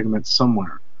some fragment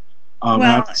somewhere. Well,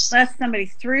 unless somebody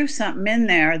threw something in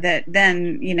there that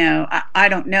then, I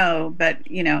don't know, but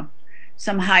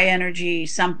some high energy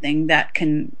something that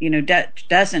can,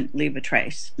 doesn't leave a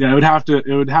trace. Yeah, it would have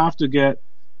to get,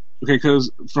 okay,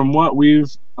 because from what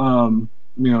we've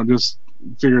just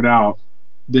figured out,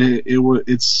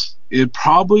 it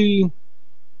probably,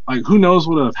 like, who knows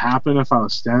what would have happened if I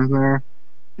was standing there.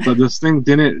 But this thing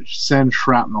didn't send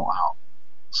shrapnel out.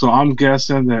 So I'm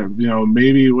guessing that,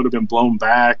 maybe it would have been blown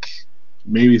back,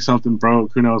 maybe something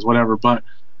broke, who knows, whatever. But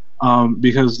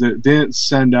because it didn't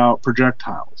send out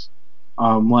projectiles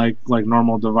like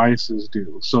normal devices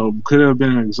do. So could it have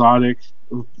been an exotic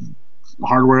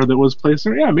hardware that was placed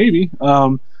there? Yeah, maybe.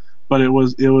 But it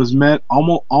was meant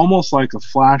almost like a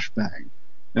flashbang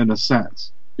in a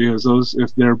sense. Because those,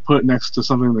 if they're put next to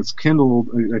something that's kindled,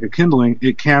 like a kindling,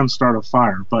 it can start a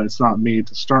fire, but it's not made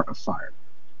to start a fire.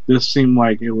 This seemed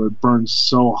like it would burn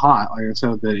so hot, like I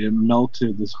said, that it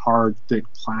melted this hard, thick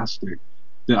plastic.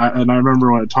 And I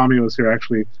remember when Tommy was here,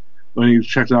 actually, when he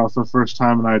checked it out for the first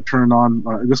time, and I turned on,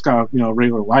 just got a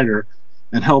regular lighter,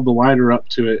 and held the lighter up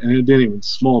to it, and it didn't even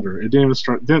smolder. It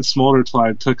didn't smolder till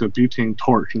I took a butane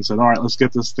torch and said, all right, let's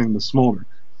get this thing to smolder.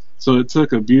 So it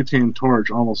took a butane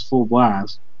torch, almost full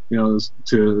blast,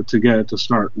 to get it to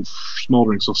start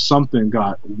smoldering. So something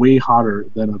got way hotter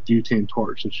than a butane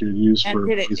torch that you would use for.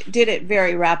 And did it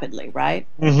very rapidly, right?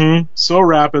 Mm-hmm. So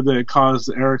rapid that it caused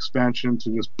the air expansion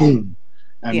to just boom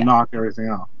and knock everything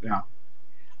out. Yeah.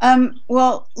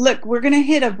 Well, look, we're going to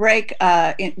hit a break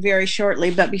very shortly,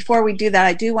 but before we do that,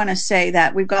 I do want to say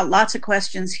that we've got lots of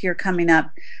questions here coming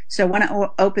up. So I want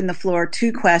to open the floor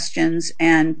to questions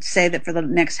and say that for the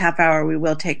next half hour, we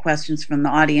will take questions from the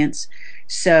audience.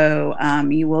 So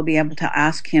you will be able to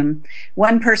ask him.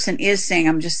 One person is saying,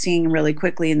 I'm just seeing really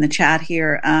quickly in the chat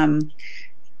here,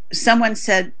 someone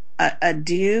said a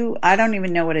DEW. I don't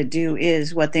even know what a DEW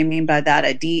is, what they mean by that,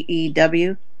 a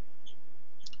DEW.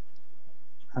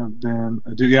 I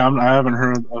haven't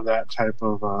heard of that type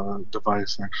of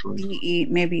device actually.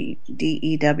 Maybe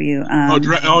DEW.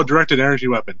 Directed energy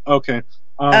weapon. Okay.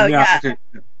 Yeah. Okay.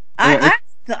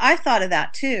 I thought of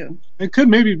that too. It could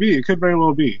maybe be. It could very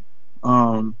well be.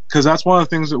 Because that's one of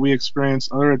the things that we experience.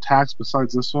 Other attacks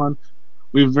besides this one,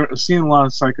 we've seen a lot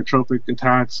of psychotropic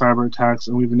attacks, cyber attacks,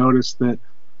 and we've noticed that,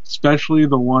 especially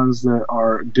the ones that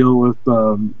deal with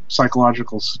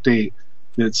psychological state,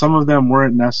 that some of them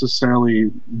weren't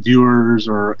necessarily viewers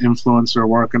or influencer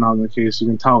working on the case. You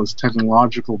can tell it was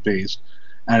technological based,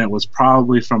 and it was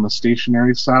probably from a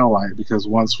stationary satellite, because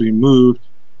once we moved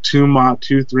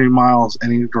 2-3 miles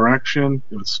any direction,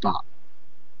 it would stop.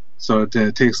 So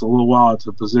it takes a little while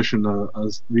to position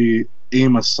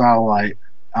aim a satellite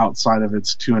outside of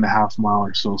its 2.5 mile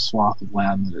or so swath of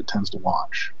land that it tends to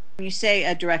watch. When you say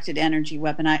a directed energy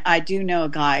weapon, I do know a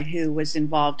guy who was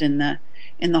involved in the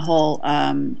whole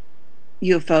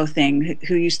UFO thing,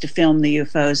 who used to film the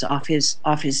UFOs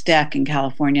off his deck in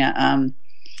California.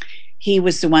 He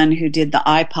was the one who did the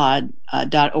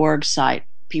iPod.org site.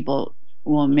 People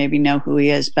will maybe know who he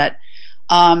is, but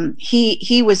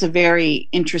he was a very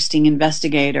interesting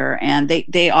investigator, and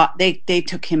they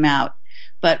took him out.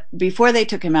 But before they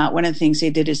took him out, one of the things they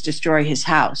did is destroy his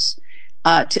house.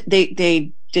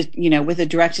 They just, with a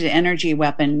directed energy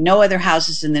weapon, no other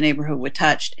houses in the neighborhood were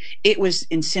touched. It was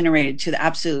incinerated to the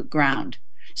absolute ground.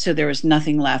 So there was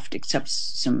nothing left except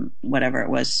some, whatever it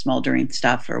was, smoldering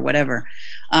stuff or whatever.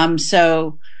 I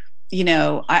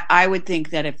would think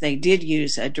that if they did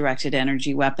use a directed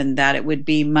energy weapon, that it would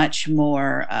be much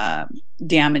more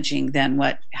damaging than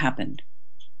what happened.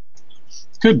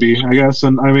 Could be, I guess.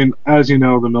 And I mean, as you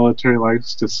know, the military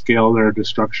likes to scale their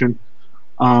destruction.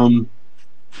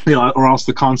 Or else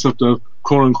the concept of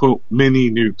quote unquote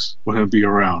mini nukes wouldn't be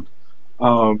around.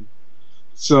 Who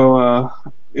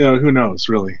knows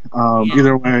really?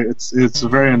 Either way, it's a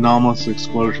very anomalous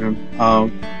explosion.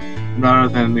 Rather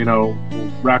than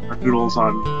rack our noodles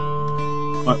on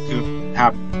what could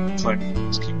happen, it's like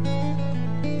just keep.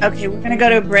 Okay, we're going to go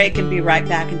to a break and be right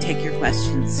back and take your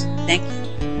questions. Thank you.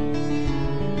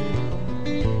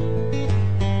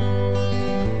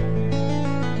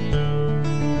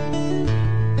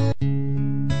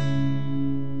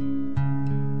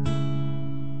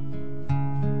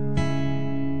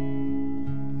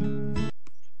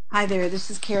 Hi there, this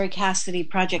is Kerry Cassidy,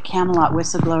 Project Camelot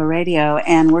Whistleblower Radio,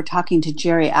 and we're talking to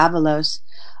Jerry Avalos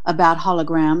about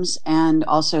holograms and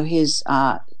also his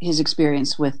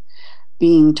experience with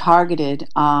being targeted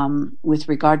with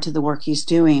regard to the work he's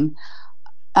doing.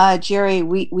 Jerry,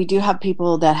 we do have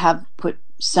people that have put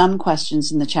some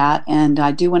questions in the chat, and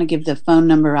I do want to give the phone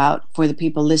number out for the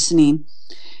people listening,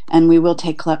 and we will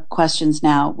take questions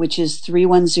now, which is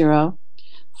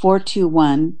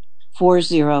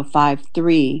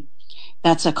 310-421-4053.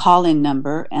 That's a call-in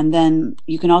number, and then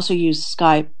you can also use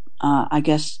Skype,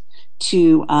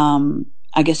 to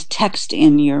text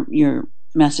in your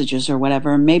messages or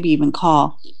whatever, maybe even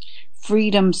call.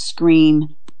 Freedom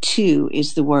Screen 2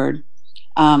 is the word,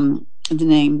 the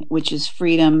name, which is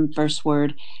Freedom, first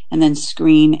word, and then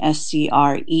Screen,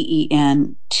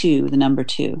 SCREEN 2, the number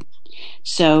 2.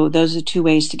 So those are two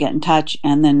ways to get in touch,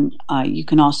 and then you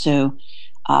can also,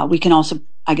 we can also,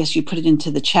 I guess you put it into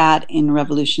the chat, in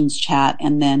Revolution's chat,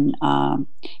 and then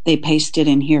they paste it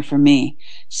in here for me.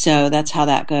 So that's how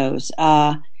that goes.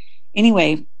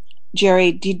 Anyway,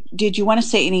 Jerry, did you want to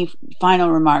say any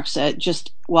final remarks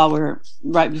just while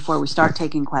right before we start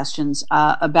taking questions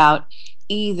about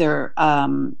either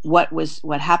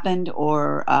what happened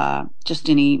or just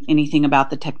anything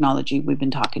about the technology we've been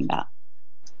talking about?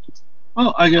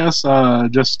 Well, I guess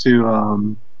just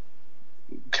to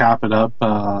cap it up.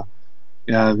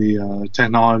 The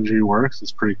technology works.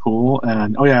 It's pretty cool.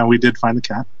 And we did find the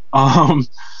cat.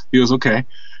 He was okay.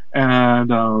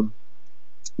 And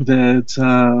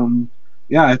that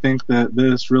yeah, I think that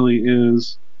this really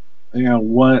is,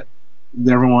 what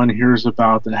everyone hears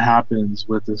about that happens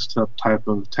with this type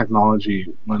of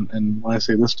technology. And when I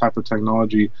say this type of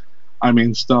technology, I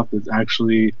mean stuff that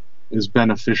actually is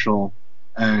beneficial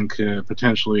and could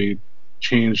potentially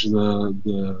change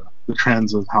the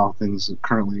trends of how things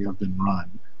currently have been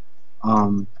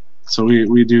run. So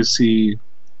we do see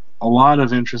a lot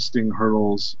of interesting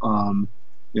hurdles,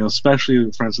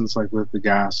 especially, for instance, like with the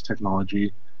gas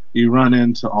technology. You run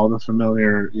into all the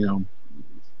familiar,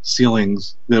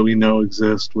 ceilings that we know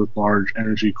exist with large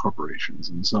energy corporations.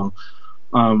 And so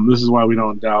this is why we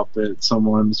don't doubt that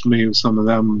maybe some of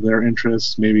them, their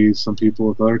interests, maybe some people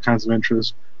with other kinds of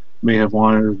interests, may have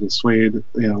wanted to dissuade,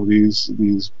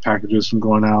 these packages from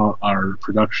going out, our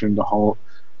production to halt.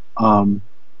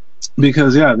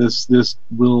 Because this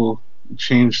will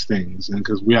change things, and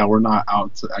because we're not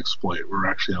out to exploit, we're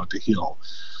actually out to heal.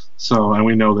 So, and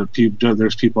we know that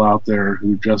there's people out there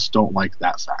who just don't like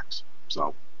that fact.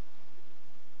 So.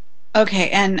 Okay,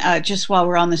 and just while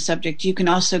we're on the subject, you can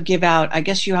also give out, I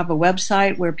guess you have a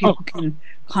website where people can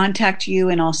contact you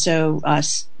and also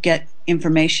get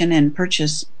information and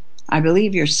purchase. I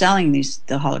believe you're selling the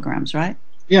holograms, right?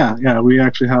 Yeah, we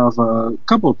actually have a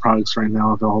couple of products right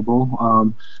now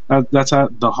available. That's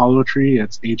at the HoloTree.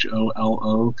 It's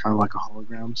HOLO, kind of like a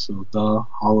hologram, so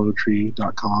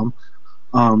theholotree.com.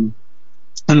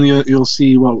 And you'll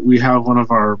see we have one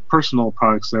of our personal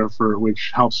products there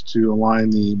which helps to align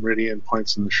the meridian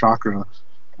points in the chakra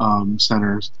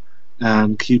centers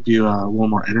and keep you a little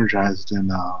more energized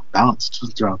and balanced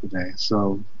throughout the day.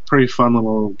 So pretty fun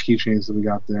little keychains that we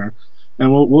got there. And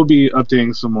we'll be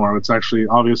updating some more. It's actually,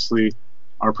 obviously,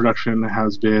 our production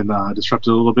has been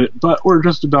disrupted a little bit, but we're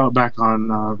just about back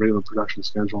on regular production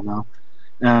schedule now.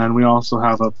 And we also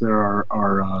have up there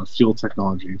our fuel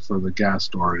technology for the gas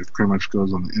door. It pretty much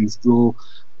goes on the little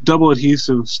double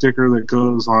adhesive sticker that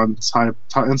goes on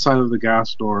inside of the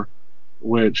gas door,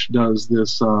 which does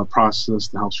this process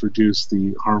that helps reduce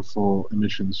the harmful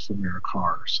emissions from your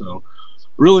car. So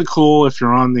really cool if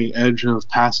you're on the edge of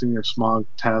passing your smog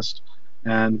test,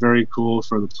 and very cool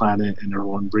for the planet and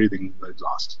everyone breathing the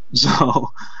exhaust.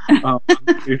 So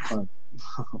very fun.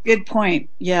 Good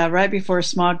point. Yeah, right before a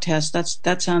smog test.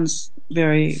 That sounds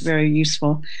very, very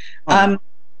useful.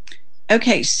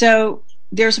 Okay, so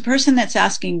there's a person that's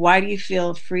asking, why do you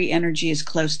feel free energy is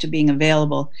close to being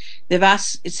available? They've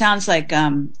asked. It sounds like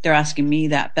they're asking me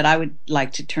that, but I would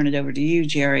like to turn it over to you,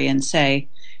 Jerry, and say,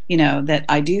 that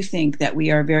I do think that we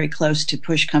are very close to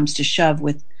push comes to shove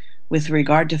with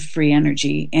regard to free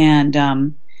energy, and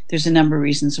there's a number of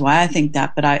reasons why I think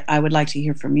that, but I would like to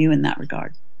hear from you in that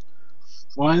regard.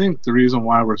 Well, I think the reason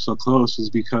why we're so close is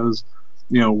because,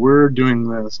 we're doing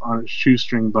this on a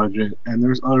shoestring budget, and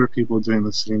there's other people doing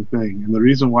the same thing. And the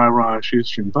reason why we're on a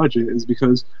shoestring budget is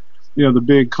because, the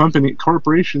big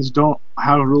corporations don't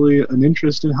have really an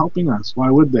interest in helping us. Why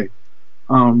would they?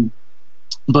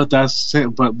 But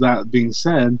that being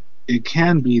said, it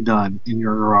can be done in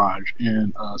your garage,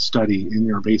 in a study, in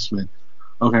your basement,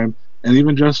 okay, and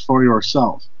even just for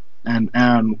yourself. And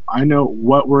I know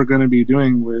what we're going to be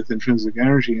doing with Intrinsic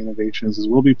Energy Innovations is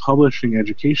we'll be publishing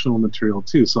educational material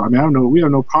too. So we have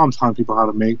no problem telling people how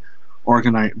to make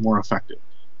Orgonite more effective,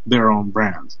 their own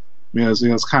brands. Because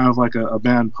it's kind of like a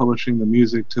band publishing the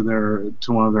music to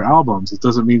one of their albums. It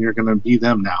doesn't mean you're going to be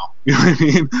them now. You know what I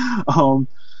mean?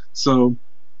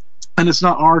 And it's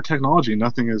not our technology.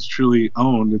 Nothing is truly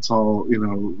owned. It's all,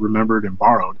 remembered and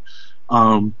borrowed.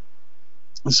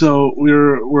 So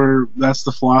that's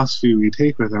the philosophy we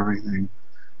take with everything.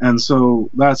 And so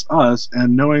that's us.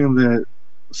 And knowing that,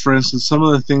 for instance, some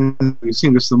of the things we've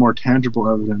seen, just the more tangible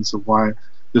evidence of why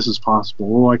this is possible.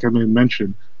 Well, like I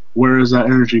mentioned, where is that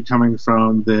energy coming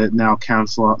from that now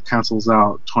cancels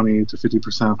out 20 to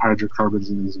 50% of hydrocarbons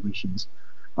in these emissions?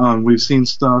 We've seen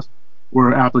stuff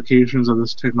where applications of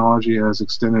this technology has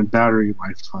extended battery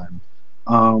lifetime.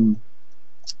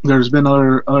 There's been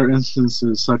other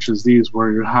instances such as these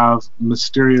where you have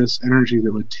mysterious energy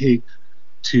that would take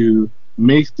to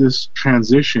make this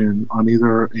transition on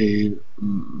either a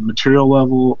material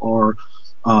level or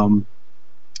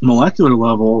molecular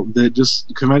level that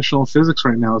just conventional physics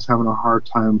right now is having a hard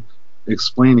time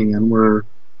explaining, and we're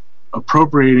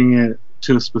appropriating it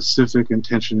to a specific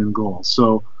intention and goal.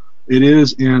 So it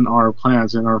is in our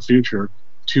plans, in our future,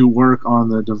 to work on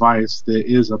the device that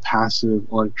is a passive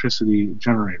electricity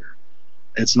generator.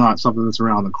 It's not something that's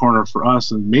around the corner for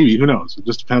us, and maybe, who knows, it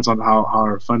just depends on how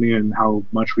our funding and how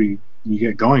much we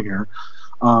get going here.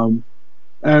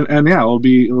 and yeah, it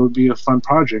will be a fun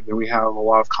project, and we have a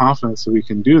lot of confidence that we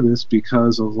can do this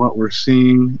because of what we're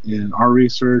seeing in our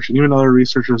research and even other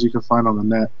researchers you can find on the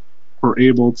net. We're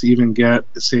able to even get,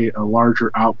 say, a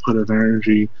larger output of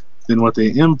energy than what they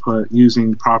input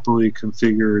using properly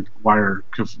configured wire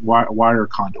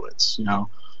conduits, you know.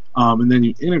 And then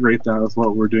you integrate that with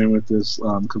what we're doing with this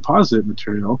composite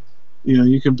material. You know,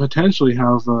 you can potentially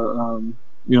have a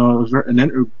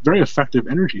very effective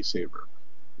energy saver.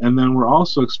 And then we're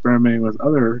also experimenting with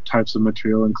other types of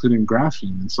material, including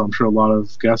graphene. And so I'm sure a lot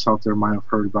of guests out there might have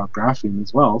heard about graphene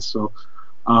as well. So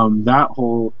that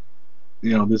whole,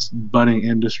 you know, this budding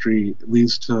industry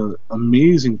leads to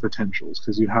amazing potentials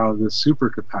because you have this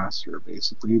supercapacitor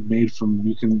basically made from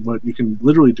you can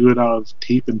literally do it out of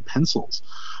tape and pencils.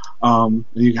 And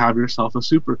you have yourself a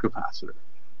supercapacitor.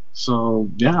 So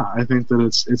yeah, I think that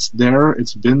it's there,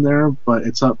 it's been there, but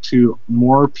it's up to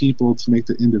more people to make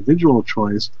the individual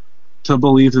choice to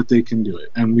believe that they can do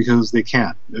it, and because they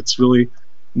can. It's really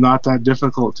not that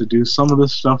difficult to do some of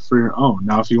this stuff for your own.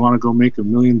 Now, if you want to go make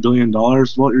 $1 billion,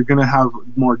 well, you're going to have a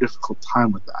more difficult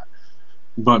time with that.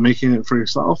 But making it for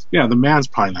yourself, yeah, the man's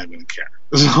probably not going to care.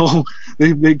 So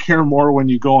they care more when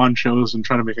you go on shows and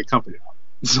try to make a company out of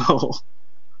it. So.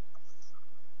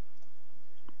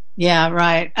 Yeah,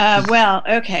 right. Well,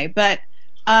 okay, but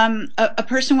a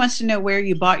person wants to know where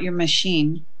you bought your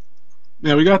machine.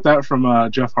 Yeah, we got that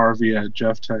from Jeff Harvey at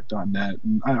jefftech.net.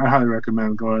 And I highly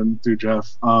recommend going through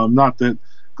Jeff. Not that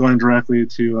going directly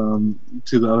to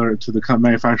the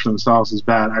manufacturer themselves is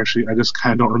bad. Actually, I just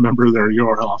kind of don't remember their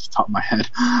URL off the top of my head.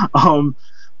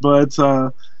 But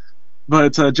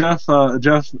Jeff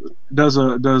does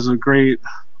a great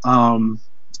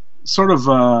sort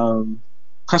of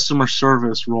customer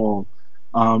service role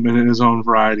in his own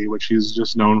variety, which he's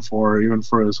just known for, even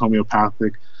for his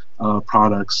homeopathic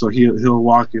products. So he'll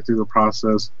walk you through the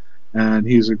process, and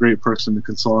he's a great person to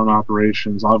consult on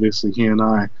operations. Obviously, he and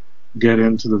I get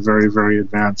into the very, very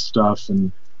advanced stuff,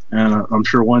 and I'm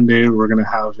sure one day we're going to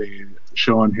have a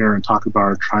show on here and talk about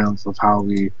our triumphs of how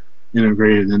we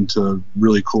integrated into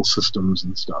really cool systems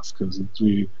and stuff, because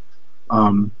we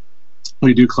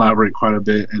do collaborate quite a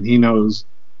bit, and he knows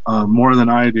more than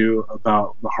I do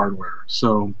about the hardware.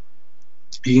 So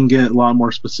he can get a lot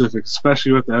more specific,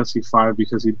 especially with the SE5,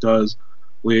 because he does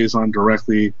liaison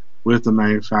directly with the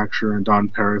manufacturer and Don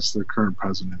Paris, the current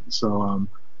president. So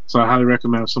I highly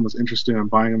recommend if someone's interested in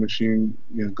buying a machine,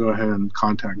 you know, go ahead and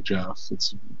contact Jeff.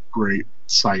 It's a great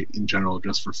site in general,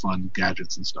 just for fun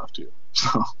gadgets and stuff too.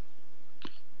 So.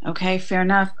 Okay, fair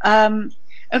enough.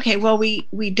 Okay, well,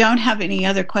 we don't have any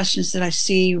other questions that I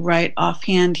see right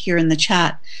offhand here in the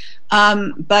chat.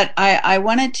 But I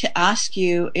wanted to ask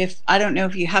you if, I don't know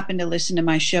if you happen to listen to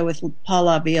my show with Paul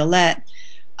Laviolette.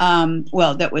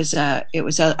 Well, it was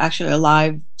actually a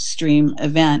live stream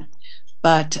event,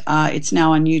 but it's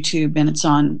now on YouTube and it's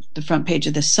on the front page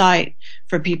of the site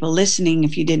for people listening.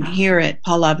 If you didn't hear it,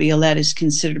 Paul Laviolette is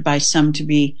considered by some to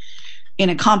be, in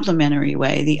a complimentary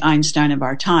way, the Einstein of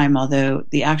our time, although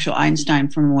the actual Einstein,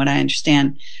 from what I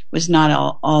understand, was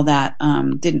not all that,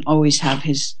 didn't always have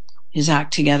his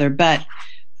act together. But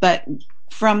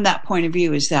from that point of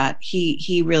view is that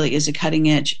he really is a cutting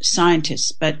edge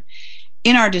scientist. But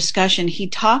in our discussion, he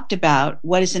talked about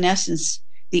what is in essence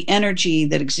the energy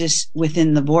that exists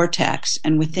within the vortex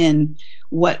and within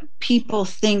what people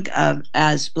think of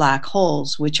as black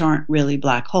holes, which aren't really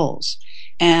black holes,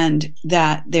 and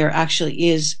that there actually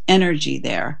is energy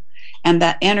there. And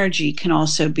that energy can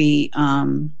also be,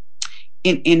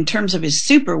 in terms of his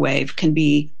super wave, can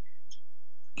be,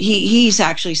 he's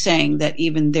actually saying that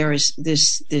even there is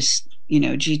this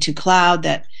G2 cloud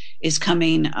that is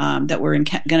coming, that we're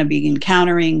going to be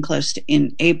encountering close to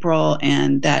in April,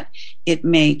 and that it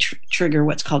may trigger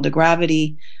what's called a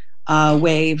gravity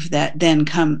wave that then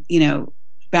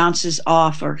bounces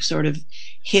off or sort of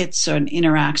hits and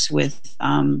interacts with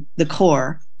the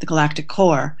core, the galactic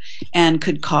core, and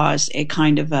could cause a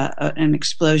kind of an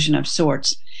explosion of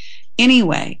sorts.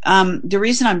 Anyway, the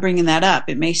reason I'm bringing that up,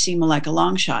 it may seem like a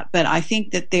long shot, but I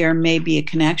think that there may be a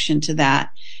connection to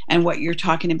that and what you're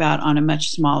talking about on a much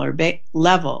smaller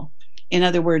level. In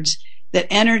other words, that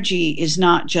energy is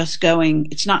not just going,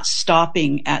 it's not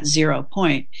stopping at 0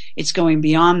 point, it's going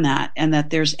beyond that, and that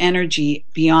there's energy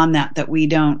beyond that we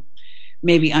don't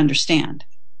maybe understand.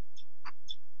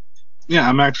 Yeah,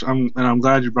 I'm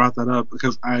glad you brought that up,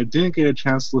 because I didn't get a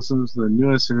chance to listen to the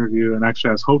newest interview, and actually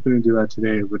I was hoping to do that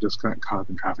today, but just got caught up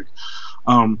in traffic.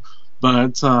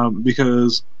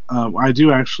 Because I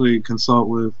do actually consult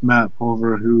with Matt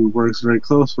Pulver, who works very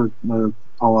close with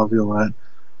Paul Laviolette,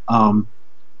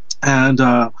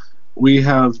 and we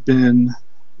have been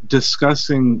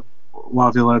discussing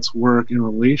Laviolette's work in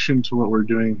relation to what we're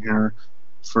doing here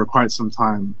for quite some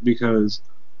time, because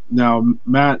now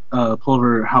Matt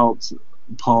Pulver helped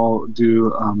Paul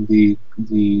do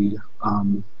the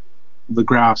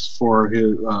graphs for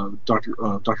his Dr.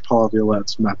 Paul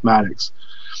Laviolette's mathematics,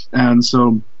 and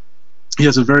so he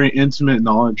has a very intimate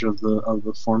knowledge of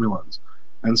the formulas.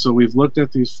 And so we've looked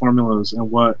at these formulas,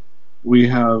 and what we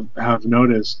have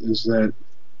noticed is that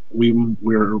we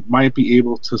might be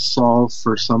able to solve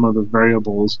for some of the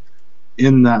variables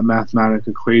in that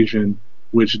mathematical equation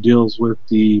which deals with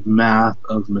the math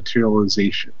of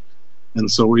materialization.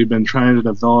 And so we've been trying to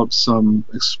develop some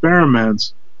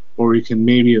experiments where we can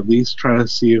maybe at least try to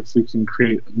see if we can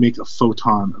make a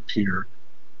photon appear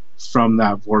from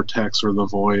that vortex or the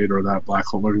void or that black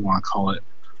hole, whatever you want to call it.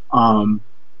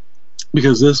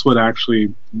 Because this would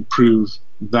actually prove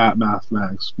that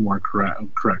mathematics more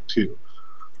correct too.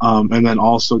 And then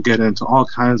also get into all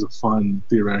kinds of fun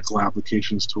theoretical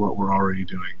applications to what we're already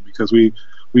doing, because we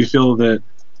feel that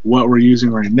what we're using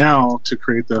right now to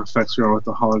create the effects we are with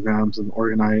the holograms and the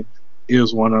orgonite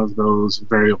is one of those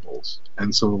variables,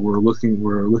 and so we're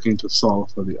looking to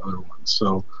solve for the other ones.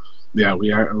 So yeah,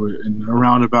 we are, in a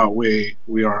roundabout way,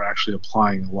 we are actually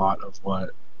applying a lot of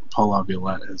what Paul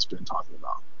Laviolette has been talking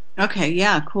about. Okay,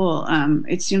 yeah, cool.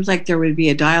 It seems like there would be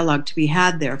a dialogue to be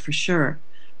had there for sure.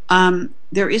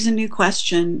 There is a new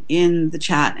question in the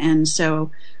chat, and so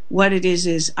what it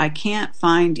is I can't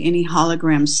find any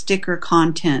hologram sticker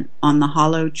content on the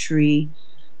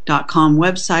HoloTree.com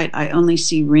website. I only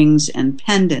see rings and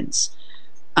pendants.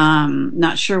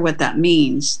 Not sure what that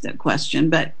means, the question,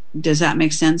 but does that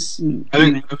make sense?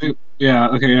 I think yeah,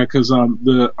 okay, yeah, because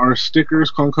our stickers,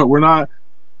 quote unquote,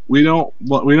 we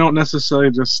don't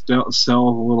necessarily just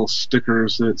sell the little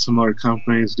stickers that some other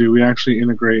companies do. We actually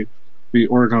integrate the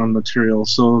orgone material.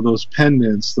 So those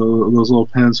pendants, those little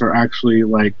pendants are actually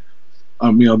like,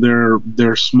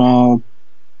 they're small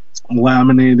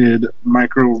laminated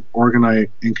micro orgonite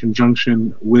in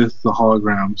conjunction with the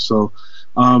hologram. So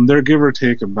they're give or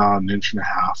take about 1.5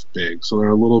 inches big. So they're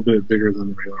a little bit bigger than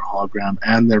the regular hologram,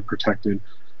 and they're protected,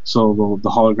 so the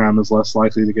hologram is less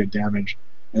likely to get damaged.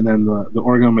 And then the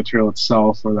orgone material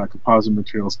itself, or that composite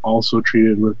material, is also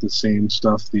treated with the same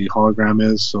stuff the hologram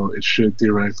is, so it should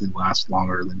theoretically last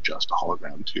longer than just a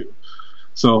hologram too.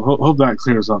 So hope that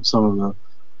clears up some of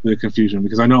the confusion,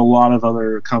 because I know a lot of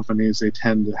other companies, they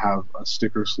tend to have a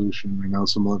sticker solution. I know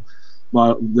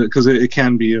because it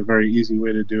can be a very easy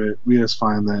way to do it. We just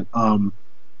find that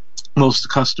most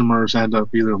customers end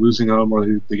up either losing them or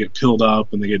they get peeled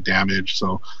up and they get damaged.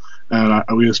 So. And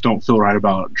we just don't feel right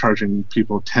about charging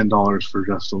people $10 for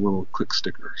just a little quick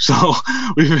sticker. So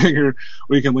we figure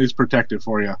we can at least protect it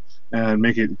for you and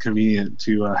make it convenient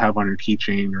to have on your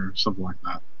keychain or something like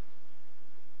that.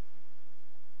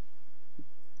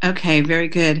 Okay, very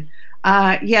good.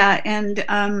 Yeah, and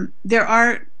there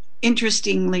are,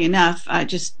 interestingly enough,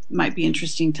 just might be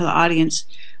interesting to the audience,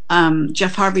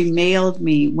 Jeff Harvey mailed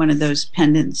me one of those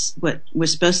pendants, what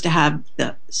was supposed to have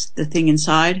the thing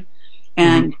inside,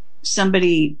 and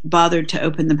somebody bothered to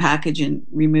open the package and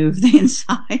remove the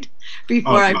inside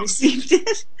before I received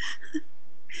it.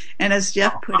 And as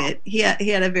Jeff put it, he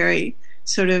had a very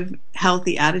sort of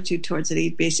healthy attitude towards it.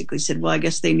 He basically said, well, I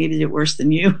guess they needed it worse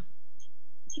than you.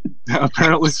 Yeah,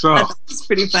 apparently so. It's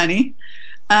pretty funny.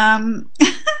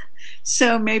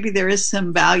 So maybe there is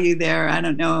some value there. I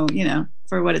don't know,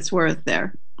 for what it's worth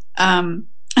there. Oh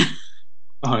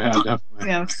yeah, definitely.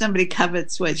 If somebody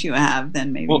covets what you have,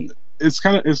 then maybe. Well, it's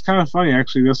kind of funny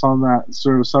actually. Just on that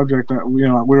sort of subject, that we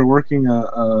were working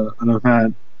an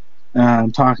event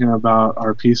and talking about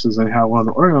our pieces. They had one of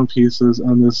the orgone pieces,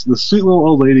 and this sweet little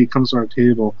old lady comes to our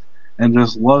table and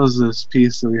just loves this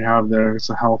piece that we have there.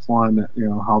 It's a health one that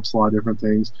helps a lot of different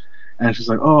things. And she's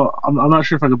like, "Oh, I'm not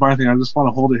sure if I could buy anything. I just want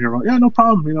to hold it here." Well, yeah, no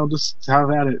problem. Just have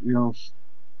at it.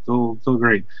 Feel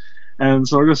great. And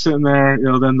so we're just sitting there,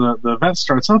 then the event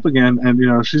starts up again, and,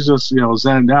 she's just,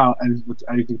 zenned out, and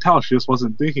you can tell she just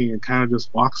wasn't thinking and kind of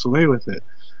just walks away with it,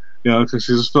 because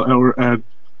she just felt, and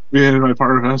me and my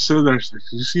partner, I was sitting there, she's like,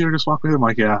 did you see her just walk away? I'm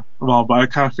like, yeah. Well, but I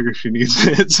kind of figure she needs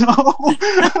it, so.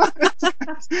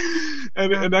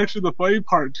 and actually the funny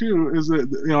part, too, is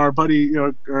that, our buddy,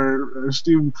 our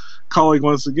esteemed colleague,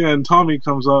 once again, Tommy,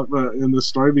 comes up in this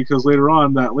story, because later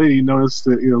on, that lady noticed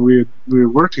that, we had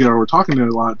worked together, we're talking a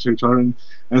lot to each other, and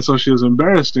so she was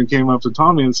embarrassed and came up to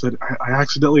Tommy and said, I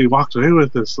accidentally walked away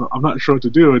with this, so I'm not sure what to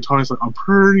do. And Tommy's like, I'm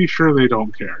pretty sure they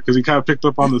don't care, because he kind of picked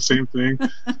up on the same thing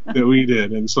that we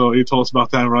did. And so he told us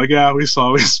about that, and we're like, yeah, we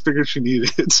saw, we just figured she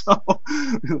needed it. So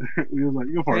we were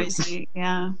like, go for it.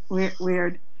 Yeah,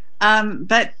 weird.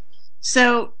 But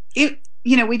so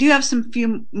we do have some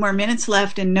few more minutes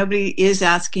left, and nobody is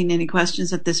asking any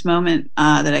questions at this moment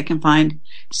that I can find.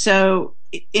 So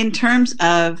in terms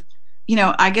of,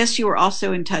 I guess you were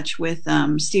also in touch with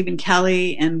Stephen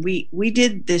Kelly, and we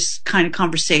did this kind of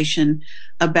conversation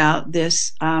about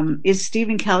this. Is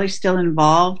Stephen Kelly still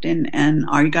involved, and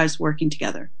are you guys working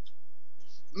together?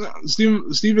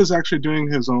 Steve is actually doing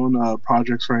his own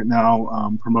projects right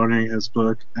now, promoting his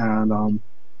book and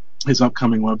his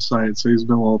upcoming website. So he's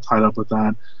been a little tied up with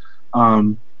that.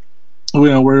 We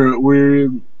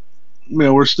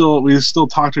still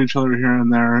talk to each other here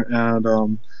and there,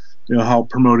 and help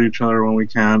promote each other when we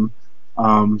can.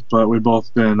 But we've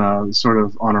both been sort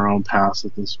of on our own paths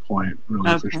at this point. Really.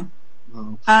 Okay.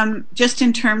 Just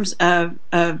in terms of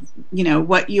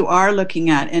what you are looking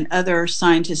at and other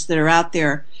scientists that are out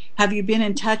there, have you been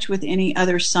in touch with any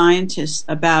other scientists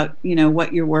about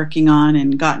what you're working on,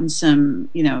 and gotten some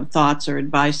thoughts or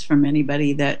advice from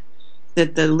anybody that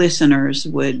the listeners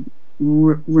would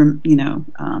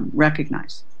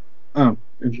recognize? Oh,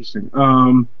 interesting.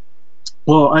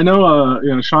 Well, I know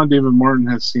Sean David Morton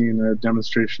has seen a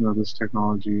demonstration of this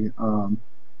technology on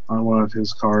one of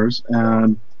his cars,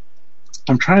 and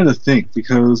I'm trying to think,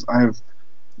 because I've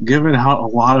given out a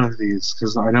lot of these,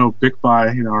 because I know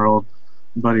Bickby, our old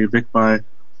buddy Bickby,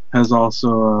 has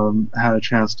also had a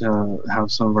chance to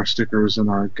have some of our stickers in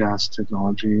our gas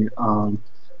technology.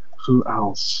 Who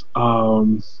else?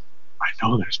 I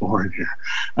know there's more in here,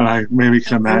 and I maybe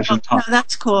can imagine. No,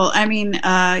 that's cool. I mean,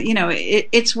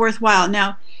 it's worthwhile.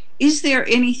 Now, is there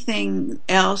anything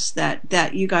else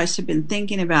that you guys have been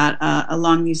thinking about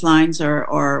along these lines,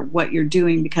 or what you're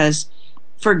doing? Because,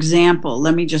 for example,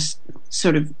 let me just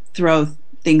sort of throw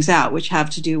things out which have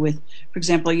to do with, for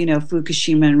example,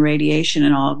 Fukushima and radiation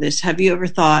and all of this. Have you ever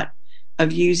thought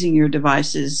of using your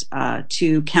devices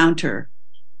to counter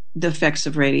the effects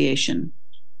of radiation?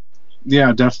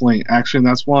 Yeah, definitely. Actually,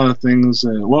 that's one of the things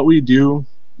what we do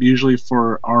usually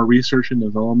for our research and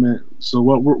development. So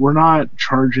what we're not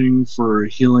charging for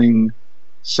healing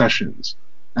sessions,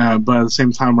 but at the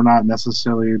same time, we're not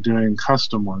necessarily doing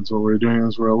custom ones. What we're doing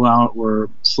is we're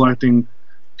selecting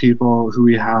people who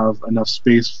we have enough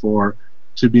space for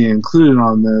to be included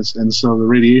on this, and so the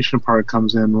radiation part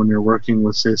comes in when you're working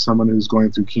with, say, someone who's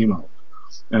going through chemo,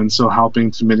 and so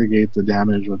helping to mitigate the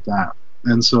damage with that.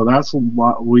 And so that's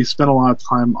we spend a lot of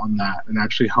time on that, and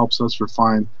actually helps us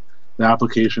refine the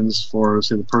applications for,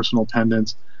 say, the personal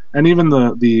pendants, and even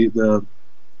the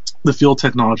field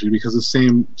technology, because the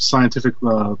same scientific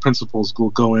principles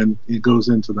goes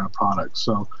into that product.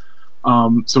 So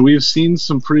we've seen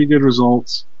some pretty good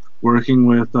results working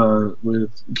with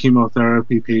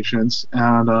chemotherapy patients,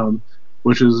 and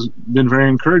which has been very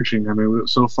encouraging. I mean,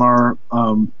 so far,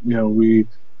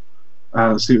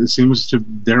 it seems to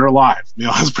they're alive.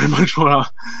 That's pretty much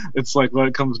what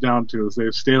it comes down to, is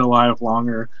they've stayed alive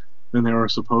longer than they were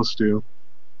supposed to,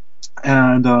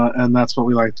 and that's what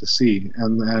we like to see.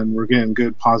 And we're getting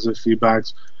good positive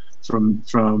feedbacks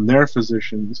from their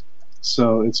physicians.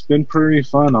 So it's been pretty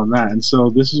fun on that. And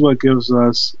so this is what gives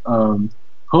us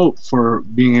hope for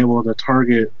being able to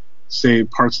target, say,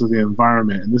 parts of the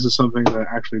environment. And this is something that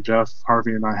actually Jeff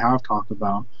Harvey and I have talked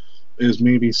about, is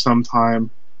maybe sometime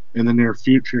in the near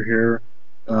future here,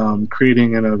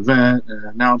 creating an event, an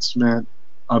announcement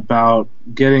about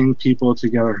getting people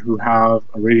together who have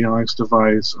a radionics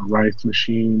device, a Rife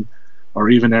machine, or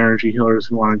even energy healers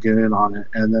who want to get in on it,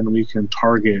 and then we can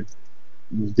target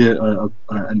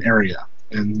an area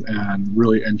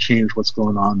and change what's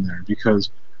going on there. Because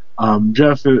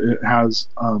Jeff has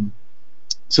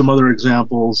some other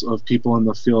examples of people in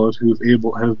the field who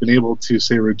have been able to,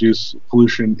 say, reduce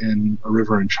pollution in a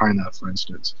river in China, for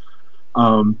instance.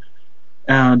 So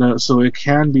it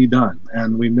can be done,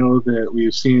 and we know that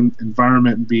we've seen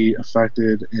environment be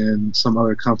affected in some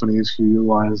other companies who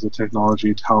utilize the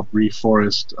technology to help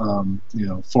reforest,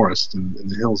 forests in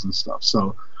the hills and stuff.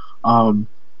 So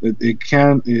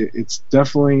it's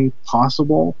definitely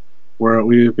possible, where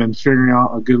we've been figuring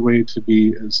out a good way to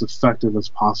be as effective as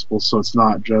possible, so it's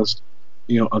not just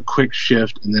a quick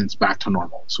shift and then it's back to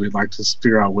normal. So we'd like to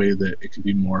figure out a way that it can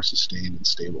be more sustained and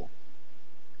stable.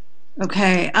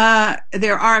 Okay,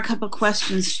 there are a couple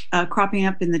questions cropping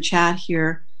up in the chat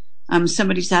here.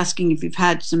 Somebody's asking if you've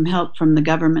had some help from the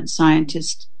government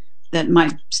scientist that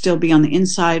might still be on the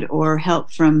inside, or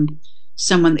help from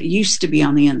someone that used to be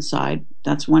on the inside.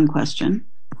 That's one question.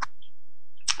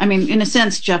 I mean, in a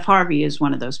sense, Jeff Harvey is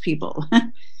one of those people.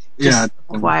 Yeah.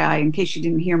 FYI, in case you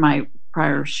didn't hear my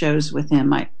prior shows with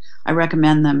him, I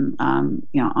recommend them, on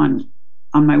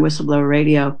my Whistleblower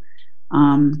Radio.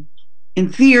 In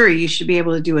theory, you should be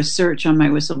able to do a search on my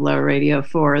Whistleblower Radio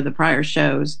for the prior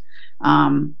shows.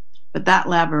 But that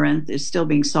labyrinth is still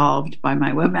being solved by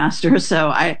my webmaster, so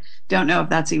I don't know if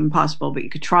that's even possible, but you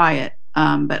could try it.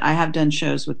 But I have done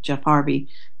shows with Jeff Harvey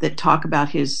that talk about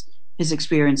his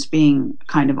experience being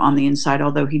kind of on the inside,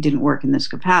 although he didn't work in this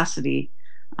capacity.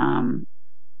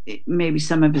 Maybe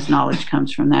some of his knowledge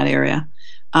comes from that area.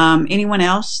 Anyone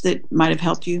else that might have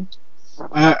helped you?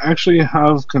 I actually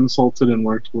have consulted and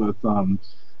worked with an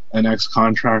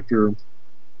ex-contractor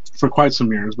for quite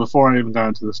some years before I even got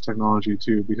into this technology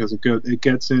too, because it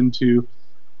gets into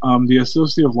the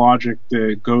associative logic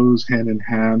that goes hand in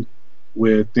hand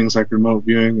with things like remote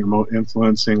viewing, remote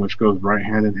influencing, which goes right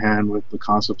hand in hand with the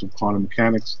concept of quantum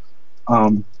mechanics.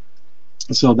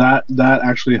 So that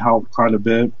actually helped quite a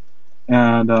bit.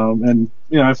 And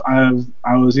you know,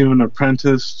 I was even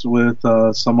apprenticed with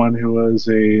someone who was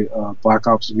a Black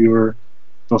Ops viewer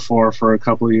before for a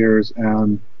couple of years,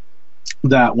 and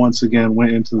that once again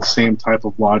went into the same type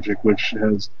of logic, which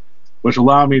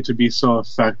allowed me to be so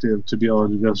effective to be able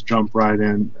to just jump right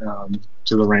in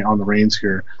to the on the reins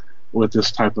here with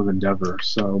this type of endeavor.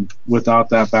 So without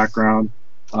that background,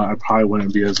 I probably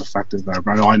wouldn't be as effective.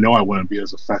 I know I wouldn't be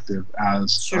as effective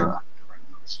as sure. Right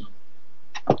now. So.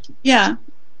 Yeah,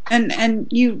 and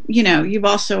you've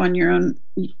also on your own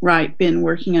right been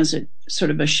working as a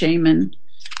sort of a shaman,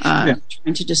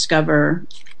 trying to discover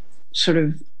sort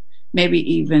of maybe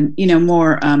even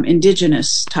more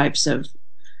indigenous types of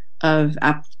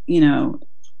I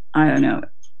don't know,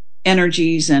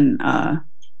 energies and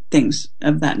things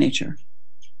of that nature.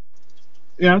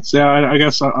 Yeah, I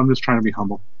guess I'm just trying to be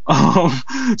humble.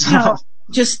 No,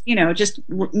 just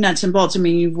nuts and bolts. I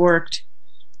mean, you've worked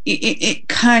it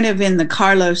kind of in the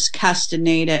Carlos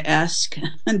Castaneda-esque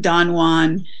Don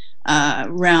Juan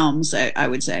realms, I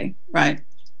would say, right?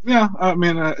 Yeah, I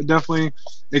mean, definitely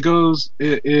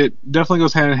it definitely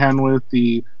goes hand in hand with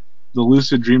the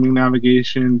lucid dreaming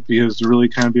navigation, because to really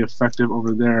kind of be effective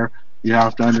over there, you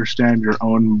have to understand your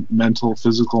own mental,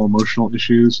 physical, emotional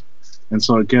issues, and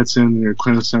so it gets in your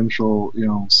quintessential,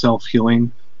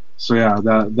 self-healing. So yeah,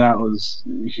 that was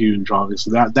huge.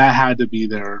 Obviously, that had to be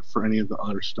there for any of the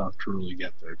other stuff to really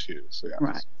get there too. So yeah.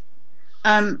 Right.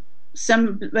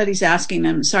 Somebody's asking.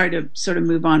 I'm sorry to sort of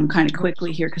move on kind of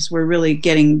quickly here because we're really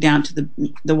getting down to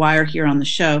the wire here on the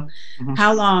show. Mm-hmm.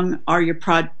 How long are your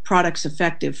products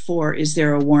effective for? Is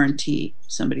there a warranty?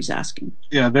 Somebody's asking.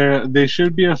 Yeah, they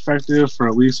should be effective for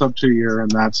at least up to a year,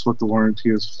 and that's what the warranty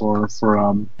is for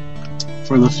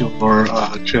the field door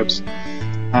chips.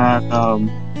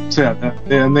 And so yeah,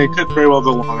 and they could very well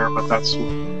go longer, but that's.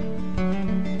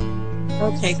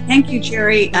 Okay, thank you,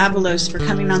 Jerry Avalos, for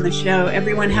coming on the show.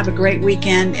 Everyone have a great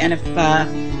weekend, and if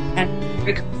and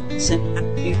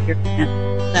Happy New Year,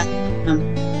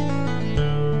 and